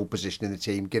physical position in the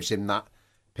team, gives him that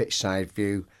pitch side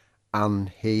view, and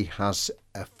he has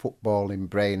a footballing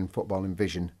brain, footballing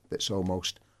vision that's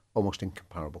almost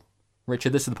incomparable.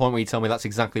 Richard, this is the point where you tell me that's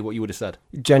exactly what you would have said.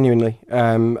 Genuinely,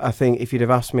 I think if you'd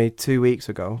have asked me 2 weeks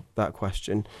ago that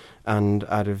question, and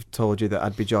I'd have told you that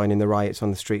I'd be joining the riots on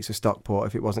the streets of Stockport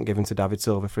if it wasn't given to David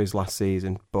Silva for his last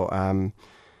season. But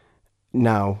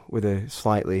now, with a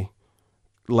slightly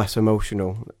less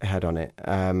emotional head on it.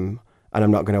 And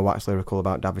I'm not going to wax lyrical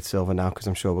about David Silva now because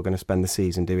I'm sure we're going to spend the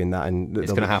season doing that. And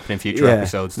it's going to happen in future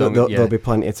episodes. There'll be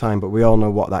plenty of time, but we all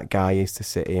know what that guy is to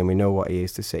City, and we know what he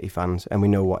is to City fans, and we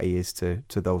know what he is to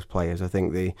those players. I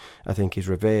think he's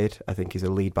revered. I think he's a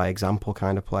lead by example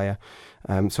kind of player.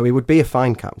 So he would be a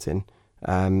fine captain,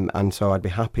 and so I'd be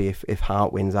happy if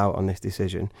Hart wins out on this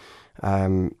decision.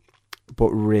 But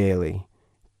really,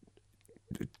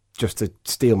 just to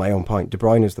steal my own point, De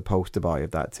Bruyne is the poster boy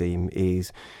of that team.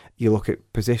 You look at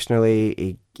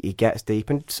positionally, he gets deep,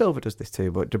 and Silva does this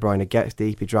too, but De Bruyne gets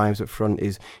deep, he drives up front,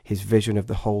 his vision of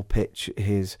the whole pitch,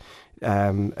 his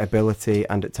ability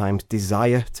and at times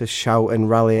desire to shout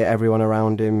and rally at everyone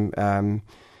around him.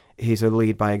 He's a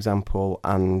lead by example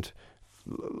and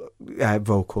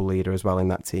vocal leader as well in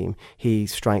that team. He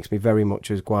strikes me very much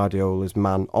as Guardiola's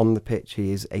man on the pitch.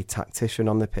 He is a tactician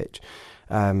on the pitch,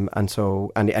 and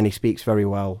he speaks very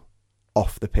well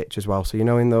off the pitch as well. So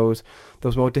in those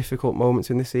more difficult moments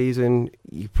in the season,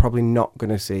 you're probably not going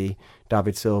to see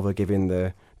David Silva giving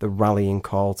the rallying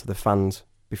call to the fans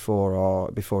before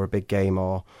a big game,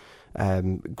 or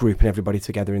grouping everybody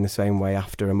together in the same way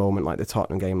after a moment like the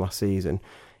Tottenham game last season.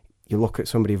 You look at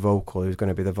somebody vocal who's going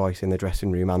to be the voice in the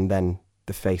dressing room and then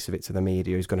the face of it to the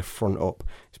media, who's going to front up.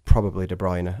 It's probably De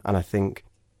Bruyne, and I think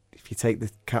if you take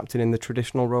the captain in the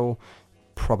traditional role,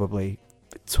 probably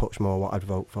a touch more what I'd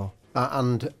vote for.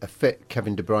 And a fit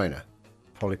Kevin De Bruyne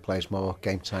probably plays more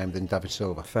game time than David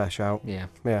Silva. Fair shout. Yeah.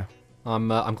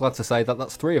 I'm glad to say that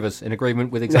that's three of us in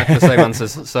agreement with exactly the same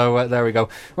answers. So there we go.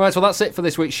 Right, so that's it for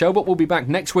this week's show, but we'll be back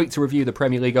next week to review the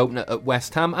Premier League opener at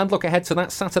West Ham and look ahead to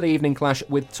that Saturday evening clash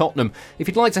with Tottenham. If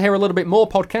you'd like to hear a little bit more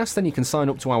podcasts, then you can sign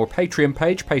up to our Patreon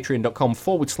page,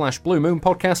 patreon.com/Blue Moon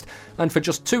Podcast, and for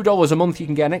just $2 a month you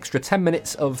can get an extra 10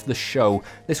 minutes of the show.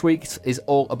 This week's is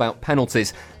all about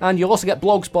penalties, and you'll also get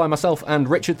blogs by myself and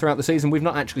Richard throughout the season. We've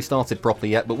not actually started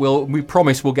properly yet, but we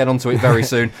promise we'll get onto it very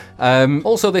soon.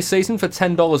 Also this season, for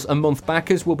 $10 a month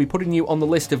backers, we'll be putting you on the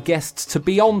list of guests to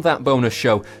be on that bonus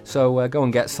show. So go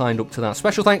and get signed up to that.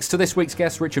 Special thanks to this week's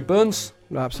guest, Richard Burns.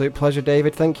 Absolute pleasure,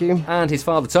 David. Thank you. And his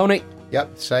father, Tony.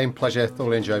 Yep, same pleasure.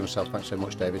 Thoroughly enjoyed myself. Thanks so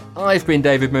much, David. I've been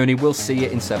David Mooney. We'll see you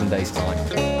in 7 days' time.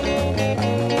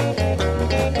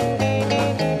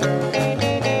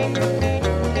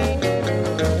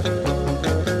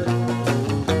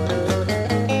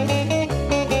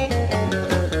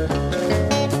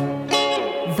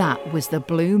 Was the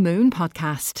Blue Moon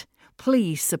Podcast.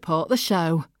 Please support the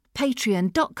show.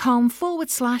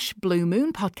 Patreon.com/Blue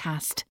Moon Podcast.